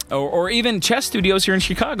 Yeah. Or even Chess Studios here in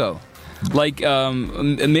Chicago. Like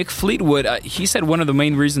Mick Fleetwood, he said one of the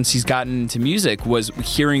main reasons he's gotten into music was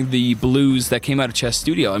hearing the blues that came out of Chess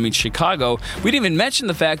Studio. I mean, Chicago. We didn't even mention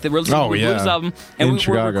the fact that we're listening to the blues album, and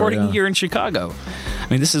we're recording here in Chicago. I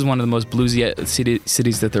mean, this is one of the most bluesy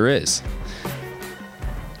cities that there is.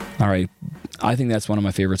 All right. I think that's one of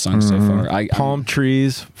my favorite songs so far. Palm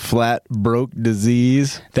Trees, Flat Broke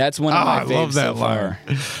Disease. That's one of my favorites so far.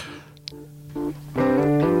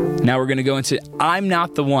 Now we're going to go into I'm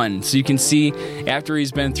Not the One. So you can see after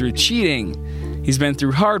he's been through cheating, he's been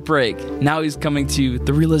through heartbreak, now he's coming to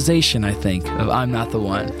the realization, I think, of I'm not the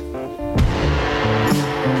one.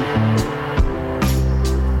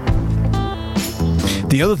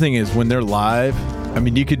 The other thing is when they're live, I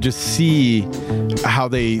mean, you could just see how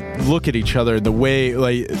they look at each other, the way,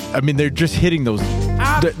 they're just hitting those.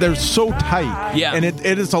 They're so tight. Yeah. And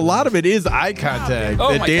it is a lot of it is eye contact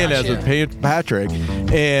that Dan has with Patrick.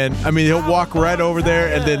 And, I mean, he'll walk right over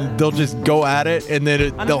there, and then they'll just go at it, and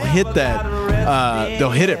then they'll hit that.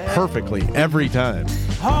 They'll hit it perfectly every time.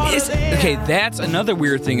 Okay, that's another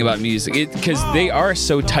weird thing about music, because they are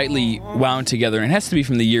so tightly wound together, and it has to be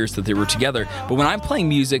from the years that they were together. But when I'm playing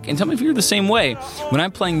music, and tell me if you're the same way, when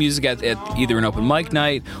I'm playing music at either an open mic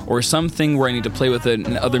night or something where I need to play with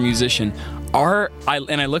another musician,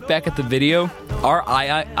 and I look back at the video, our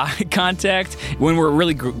eye contact when we're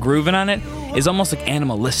really grooving on it is almost like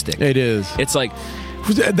animalistic. It is. It's like.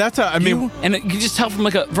 That's how, I mean, and you just tell from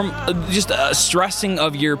just a stressing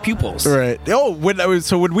of your pupils. Right. Oh, when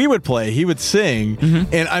we would play, he would sing,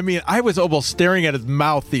 and I mean, I was almost staring at his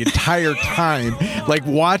mouth the entire time, like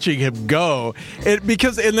watching him go. And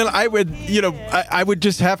then I would, I would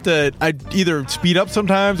just have to, I'd either speed up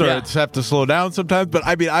sometimes or I'd just have to slow down sometimes. But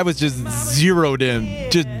I mean, I was just zeroed in,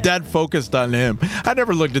 just dead focused on him. I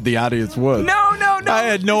never looked at the audience once. No. I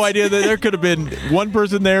had no idea that there could have been one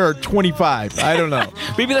person there or 25. I don't know.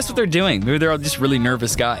 Maybe that's what they're doing. Maybe they're all just really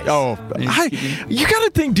nervous guys. Oh, you got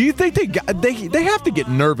to think. Do you think they have to get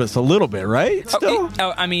nervous a little bit, right? Still,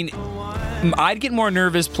 I mean, I'd get more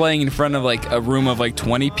nervous playing in front of like a room of like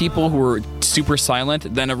 20 people who were super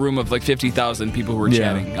silent than a room of like 50,000 people who were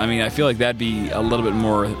chatting. I mean, I feel like that'd be a little bit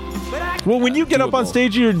more. Well, when you get up on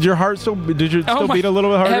stage, your heart still beat a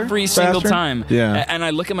little bit harder? Every single time. Yeah. And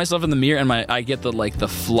I look at myself in the mirror and I get the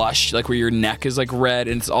flush, like where your neck is like red,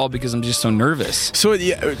 and it's all because I'm just so nervous. So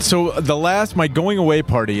my going away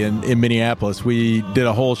party in Minneapolis, we did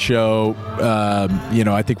a whole show.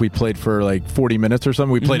 I think we played for like 40 minutes or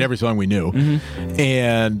something. We played every song we knew,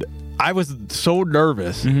 and I was so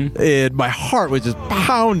nervous, and my heart was just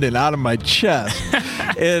pounding out of my chest.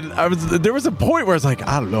 And there was a point where I was like,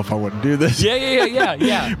 I don't know if I want to do this.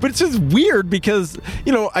 Yeah. But it's just weird because,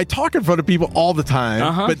 I talk in front of people all the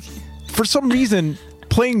time, but for some reason,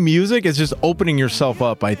 playing music is just opening yourself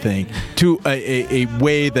up, I think, to a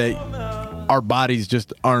way that our bodies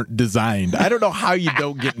just aren't designed. I don't know how you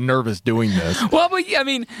don't get nervous doing this. Well, but I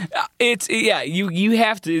mean, you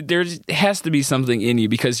have to. There has to be something in you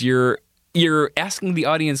because you're asking the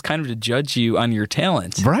audience kind of to judge you on your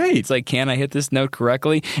talent. Right. It's like, can I hit this note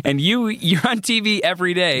correctly? And you're on TV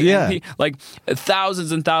every day. Yeah. And like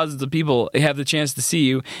thousands and thousands of people have the chance to see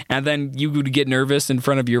you, and then you would get nervous in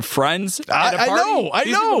front of your friends at a party. I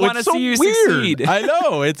know. Want to so see you weird. succeed. I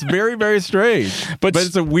know. It's very, very strange. But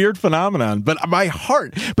it's a weird phenomenon. But my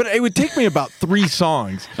heart, it would take me about 3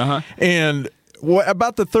 songs. And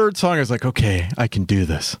about the third song, I was like, okay, I can do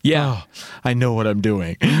this. Yeah. I know what I'm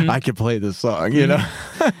doing. I can play this song, Yeah,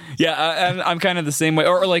 I'm kind of the same way.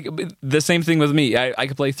 Or like the same thing with me. I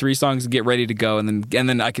could play 3 songs and get ready to go, and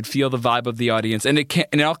then I could feel the vibe of the audience. And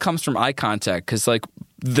it all comes from eye contact, because like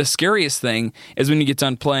the scariest thing is when you get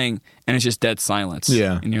done playing and it's just dead silence.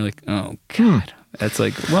 Yeah. And you're like, oh, God. That's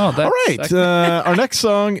like, well, that's... All right. Our next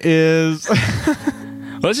song is...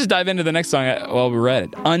 Let's just dive into the next song while we're at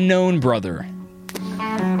it. Unknown Brother.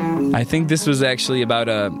 I think this was actually about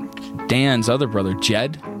Dan's other brother,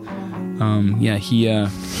 Jed.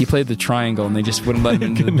 He played the triangle, and they just wouldn't let him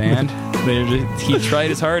into the band. He tried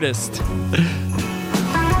his hardest.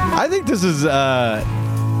 I think this is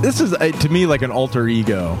to me like an alter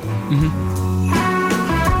ego.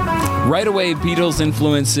 right away, Beatles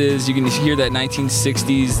influences. You can hear that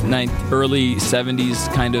 1960s, early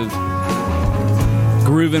 70s kind of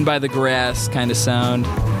grooving by the grass kind of sound.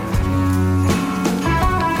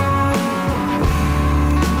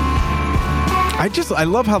 I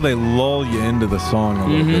love how they lull you into the song a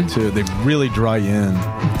little bit too. They really draw you in.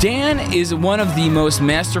 Dan is one of the most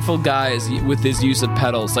masterful guys with his use of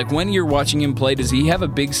pedals. Like when you're watching him play, does he have a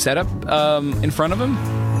big setup in front of him?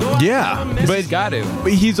 Yeah, but He's got to.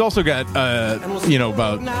 But he's also got,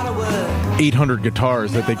 about 800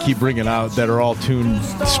 guitars that they keep bringing out that are all tuned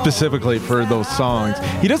specifically for those songs.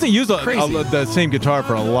 He doesn't use the same guitar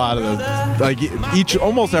for a lot of the,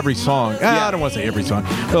 almost every song. I don't want to say every song.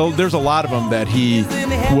 Well, there's a lot of them that he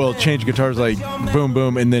will change guitars like boom,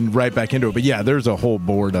 boom, and then right back into it. But yeah, there's a whole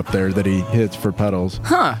board up there that he hits for pedals.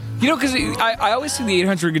 Huh. You know, because I always see the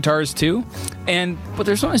 800 guitars too, but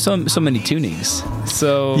there's only so many tunings.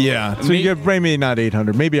 So yeah, so you get maybe not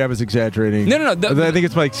 800. Maybe I was exaggerating. No. I think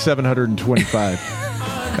it's like 725.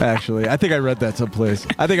 Actually, I think I read that someplace.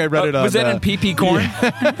 I think I read it on. Was that in PP Corn?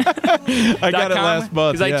 I got it last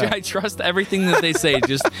month. Because I trust everything that they say.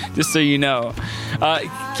 just so you know.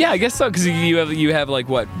 Yeah, I guess so. Because you have like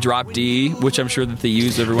what, drop D, which I'm sure that they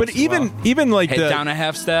use every once in a while. But even like head down a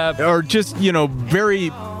half step, or just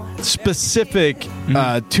very specific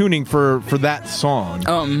tuning for that song.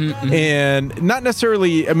 And not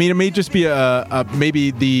necessarily, it may just be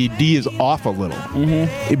maybe the D is off a little,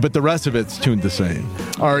 but the rest of it's tuned the same.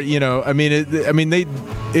 Or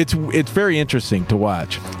it's very interesting to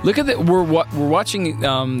watch. Look at that. We're watching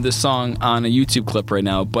this song on a YouTube clip right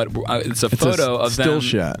now, but it's a photo of them, still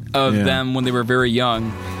shot of them when they were very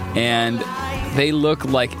young, and they look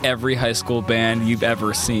like every high school band you've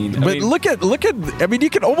ever seen. But look at. You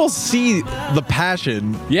can almost see the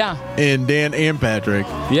passion. Yeah. In Dan and Patrick.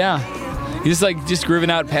 Yeah. He's just grooving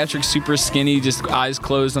out. Patrick's super skinny, just eyes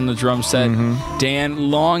closed on the drum set. Dan,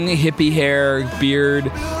 long hippie hair,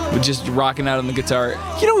 beard, just rocking out on the guitar.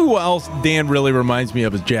 You know who else Dan really reminds me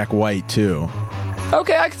of is Jack White too.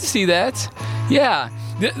 Okay, I can see that. Yeah.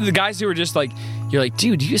 The guys who are just like, you're like,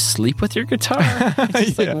 dude, do you sleep with your guitar?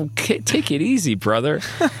 It's like, well, take it easy, brother.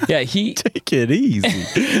 Yeah, take it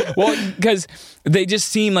easy. Well, because they just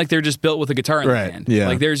seem like they're just built with a guitar in their hand. Yeah.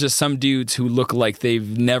 Like there's just some dudes who look like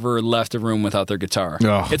they've never left a room without their guitar.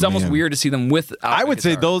 Oh, it's almost weird to see them without. I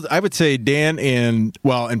would say Dan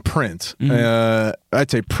and Prince.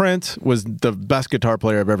 I'd say Prince was the best guitar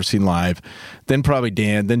player I've ever seen live. Then probably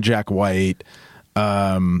Dan. Then Jack White.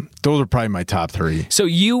 Those are probably my top three. So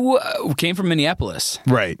you came from Minneapolis,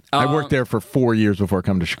 right? I worked there for 4 years before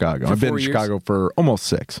coming to Chicago. I've been in Chicago for almost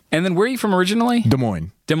 6. And then where are you from originally? Des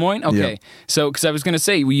Moines. Des Moines? Okay. Yep. So, because I was going to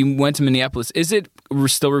say, you went to Minneapolis. Is it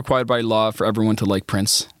still required by law for everyone to like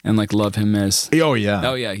Prince and love him as? Oh yeah.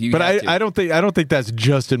 Oh yeah. But I don't think that's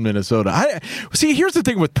just in Minnesota. See, here's the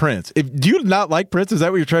thing with Prince. Do you not like Prince? Is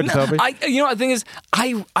that what you're trying to tell me? The thing is,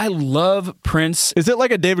 I love Prince. Is it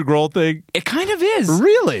like a David Grohl thing? It kind of is.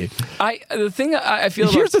 Really? The thing I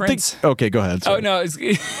feel here's about Prince. Okay, go ahead. Sorry. Oh no,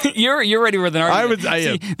 you're ready with an argument. I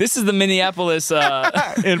am. This is the Minneapolis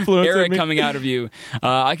influence era coming out of you.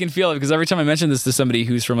 I can feel it because every time I mention this to somebody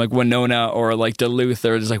who's from like Winona or like Duluth,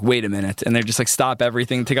 they're just like, wait a minute, and they're just like, stop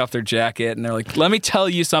everything, take off their jacket, and they're like, let me tell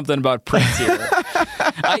you something about Prince here.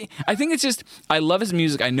 I think it's just, I love his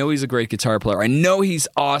music. I know he's a great guitar player. I know he's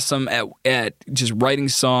awesome at just writing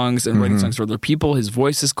songs and writing songs for other people. His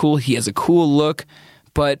voice is cool. He has a cool look,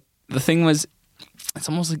 but the thing was, it's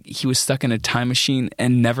almost like he was stuck in a time machine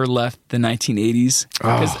and never left the 1980s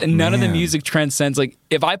because none of the music transcends. Like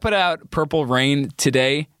if I put out Purple Rain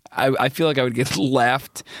today, I feel like I would get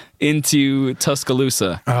laughed into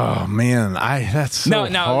Tuscaloosa. Oh man, that's so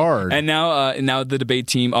hard. And now the debate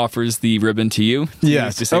team offers the ribbon to you.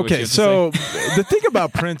 Yes. Okay. So the thing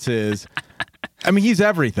about Prince is, he's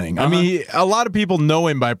everything. A lot of people know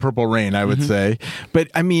him by Purple Rain, I would say. But,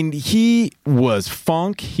 he was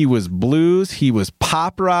funk, he was blues, he was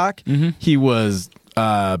pop rock, he was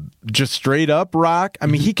just straight up rock.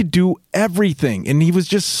 He could do everything, and he was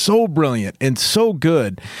just so brilliant and so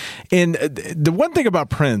good. And the one thing about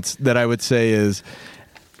Prince that I would say is,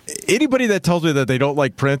 anybody that tells me that they don't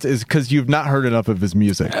like Prince is because you've not heard enough of his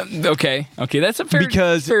music. Okay, that's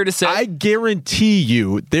fair to say. I guarantee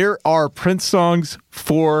you there are Prince songs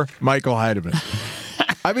for Michael Heidemann.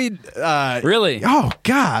 Really? Oh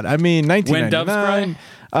God! 1999. When Doves Cry?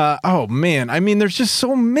 Oh man! There's just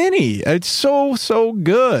so many. It's so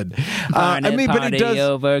good. But it does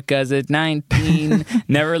over because it's 19.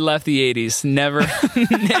 Never left the 80s. Never.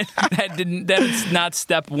 That's not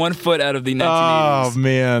stepped 1 foot out of the 1980s. Oh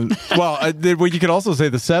man! Well, you could also say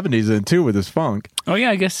the 70s then too with his funk. Oh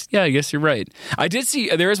yeah, I guess you're right. I did see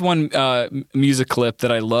there is one music clip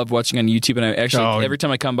that I love watching on YouTube, and I actually every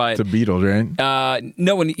time I come by it, The Beatles, right?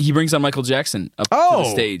 no, when he brings on Michael Jackson up to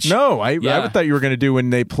the stage. No, I thought you were going to do when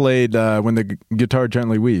they played when the guitar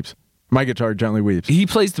gently weeps. My Guitar Gently Weeps. He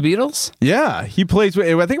plays the Beatles? Yeah, he plays.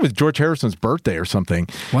 I think it was George Harrison's birthday or something.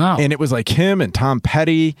 Wow! And it was like him and Tom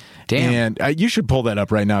Petty. Damn! And you should pull that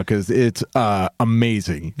up right now because it's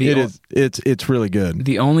amazing. It's really good.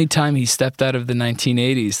 The only time he stepped out of the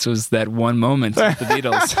 1980s was that one moment with the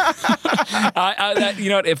Beatles. You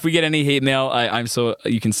know what? If we get any hate mail, I'm so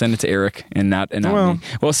you can send it to Eric and not me.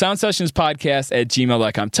 Well,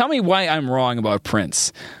 soundsessionspodcast@gmail.com. Tell me why I'm wrong about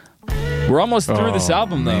Prince. We're almost through this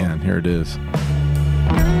album, though. Man, here it is.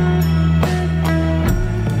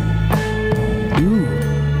 Ooh,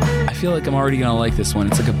 I feel like I'm already gonna like this one.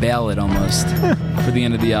 It's like a ballad almost for the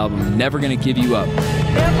end of the album. Never Gonna Give You Up. Never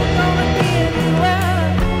gonna give you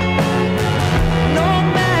up. No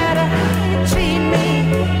matter how you treat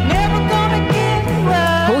me. Never gonna give you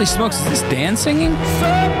up. Holy smokes, is this Dan singing?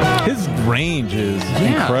 His range is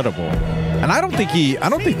incredible, and I don't think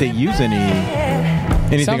they use anything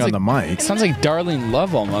on the mic. Sounds like Darlene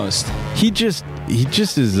Love almost. He just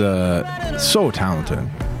is so talented.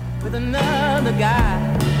 With another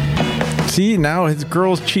guy. See, now his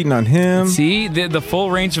girl's cheating on him. See the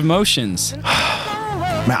full range of motions.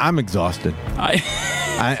 Man, I'm exhausted.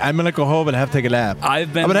 I'm gonna go home and have to take a nap.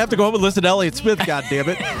 I'm gonna have to go home and listen to Elliott Smith. God damn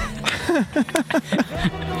it!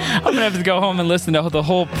 I'm gonna have to go home and listen to the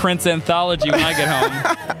whole Prince anthology when I get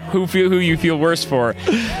home. Who you feel worse for?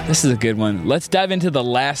 This is a good one. Let's dive into the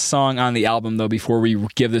last song on the album, though, before we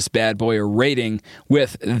give this bad boy a rating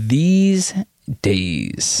with These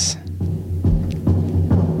Days.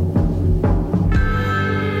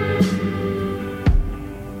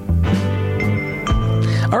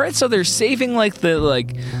 All right, so they're saving the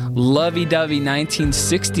lovey-dovey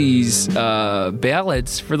 1960s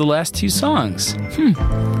ballads for the last two songs.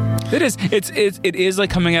 It is like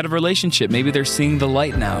coming out of a relationship. Maybe they're seeing the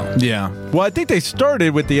light now. Yeah. Well, I think they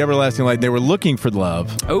started with the Everlasting Light. They were looking for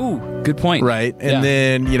love. Oh, good point. Right. And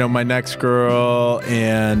then, My Next Girl,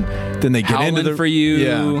 and then they get Howlin' into for You.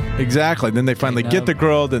 Yeah, exactly. Then they finally get the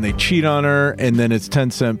girl, then they cheat on her, and then it's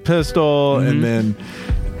 10 Cent Pistol, and then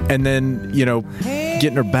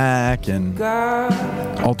getting her back and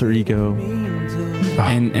Alter Ego.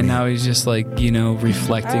 And now he's just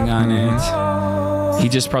reflecting on it. He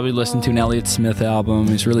just probably listened to an Elliott Smith album.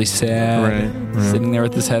 He's really sad. Right. Sitting there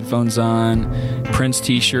with his headphones on. Prince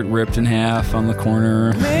t-shirt ripped in half on the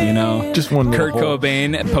corner. Just one Kurt hole.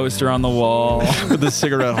 Cobain poster on the wall. With a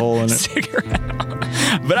cigarette hole in it.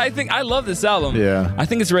 But I love this album. Yeah. I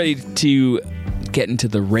think it's ready to get into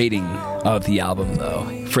the rating of the album,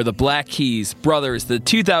 though. For the Black Keys Brothers, the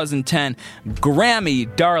 2010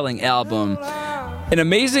 Grammy Darling album. An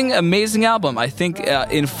amazing, amazing album. I think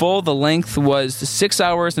in full, the length was 6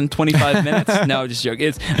 hours and 25 minutes. No, just joking.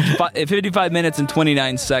 It's 55 minutes and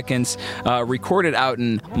 29 seconds. Recorded out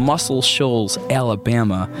in Muscle Shoals,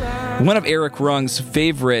 Alabama. One of Eric Rung's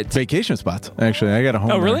favorite vacation spots. Actually, I got a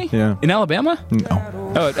home. Oh, really? There. Yeah. In Alabama? No.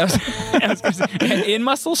 Oh, I was gonna say, in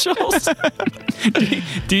Muscle Shoals?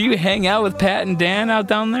 do you hang out with Pat and Dan out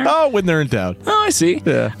down there? Oh, when they're in town. Oh, I see.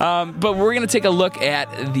 Yeah. But we're going to take a look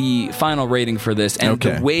at the final rating for this. And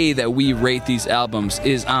the way that we rate these albums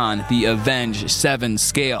is on the Avenged 7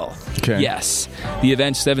 scale. Okay. Yes. The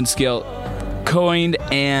Avenged 7 scale, coined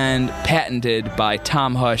and patented by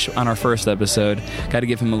Tom Hush on our first episode. Got to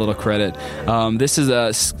give him a little credit. This is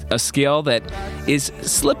a scale that is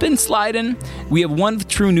slipping, sliding. We have one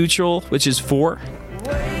true neutral, which is 4.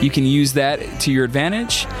 You can use that to your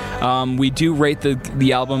advantage. We do rate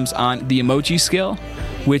the albums on the emoji scale,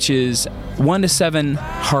 which is 1 to 7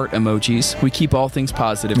 heart emojis. We keep all things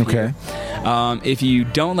positive here. If you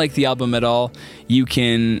don't like the album at all, you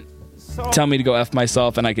can tell me to go F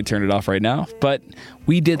myself and I can turn it off right now. But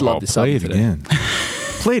we did love this album today. Again.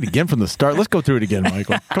 Play it again from the start. Let's go through it again,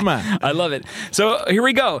 Michael. Come on. I love it. So here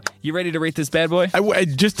we go. You ready to rate this bad boy?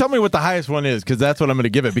 Just tell me what the highest one is, because that's what I'm going to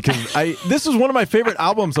give it. Because this is one of my favorite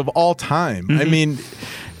albums of all time. I mean,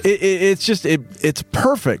 it's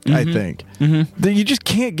perfect. I think you just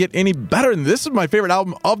can't get any better than this. Is my favorite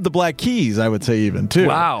album of the Black Keys. I would say even too.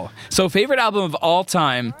 Wow. So favorite album of all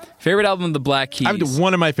time. Favorite album of the Black Keys.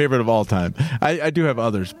 One of my favorite of all time. I do have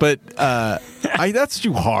others, but that's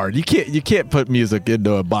too hard. You can't put music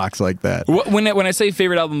into a box like that. When I say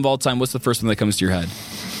favorite album of all time, what's the first one that comes to your head?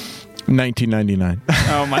 1999.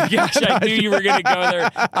 Oh my gosh, I knew you were going to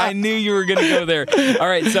go there. All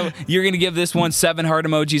right, so you're going to give this one 7 heart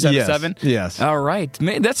emojis out of 7? Yes. All right.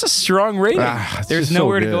 Man, that's a strong rating. There's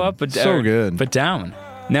nowhere to go up but good. But down.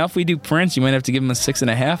 Now, if we do Prince, you might have to give him a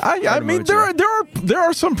 6.5. I mean, there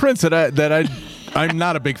are some Prince that I'm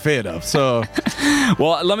not a big fan of. So,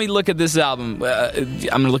 well, let me look at this album. I'm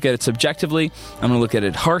going to look at it subjectively. I'm going to look at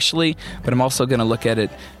it harshly, but I'm also going to look at it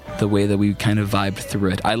the way that we kind of vibed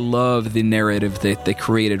through it. I love the narrative that they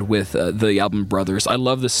created with the Album Brothers. I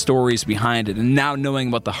love the stories behind it. And now knowing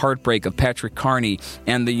about the heartbreak of Patrick Carney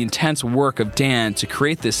and the intense work of Dan to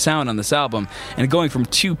create this sound on this album, and going from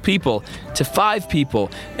 2 people to 5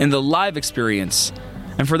 people in the live experience.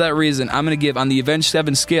 And for that reason, I'm going to give, on the Avenged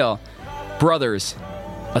 7 scale, Brothers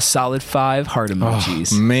a solid 5 heart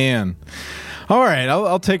emojis. Oh, man. All right,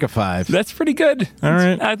 I'll take a 5. That's pretty good. All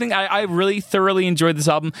right. I think I really thoroughly enjoyed this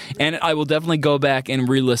album, and I will definitely go back and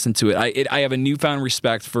re-listen to it. I have a newfound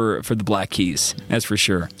respect for the Black Keys, that's for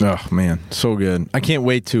sure. Oh, man, so good. I can't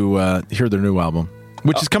wait to hear their new album,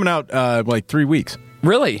 which is coming out like 3 weeks.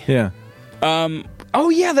 Really? Yeah. Oh,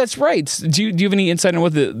 yeah, that's right. Do you have any insight on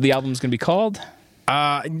what the album's going to be called?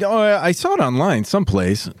 No, I saw it online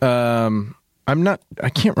someplace. I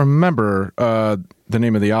can't remember the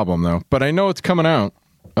name of the album, though, but I know it's coming out.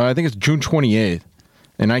 I think it's June 28th,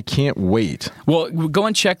 and I can't wait. Well, go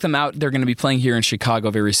and check them out. They're going to be playing here in Chicago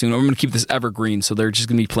very soon. We're going to keep this evergreen, so they're just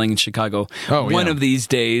going to be playing in Chicago one of these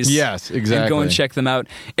days. Yes, exactly. And go and check them out.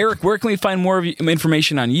 Eric, where can we find more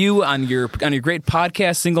information on you, on your great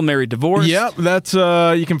podcast, Single Married Divorced? Yep, that's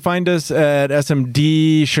you can find us at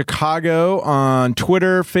SMD Chicago on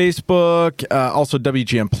Twitter, Facebook, also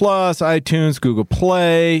WGN Plus, iTunes, Google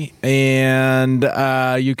Play, and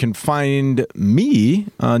you can find me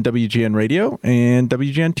on WGN Radio and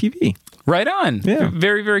WGN TV. Right on. Yeah.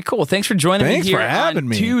 Very, very cool. Thanks for joining me here for having on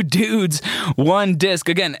me. 2 Dudes, 1 Disc.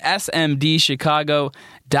 Again,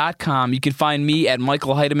 smdchicago.com. You can find me at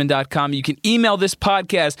michaelheidemann.com. You can email this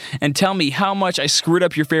podcast and tell me how much I screwed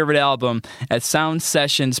up your favorite album at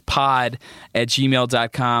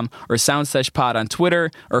soundsessionspod@gmail.com or soundseshpod on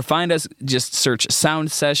Twitter, or find us, just search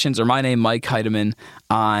Sound Sessions or my name, Mike Heidemann,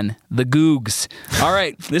 on the Googs. All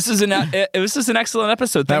right. This is an excellent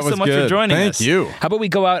episode. Thanks so much for joining us. Thank you. How about we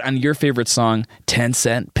go out on your favorite song, 10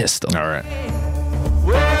 Cent Pistol? All right.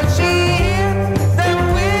 Well, she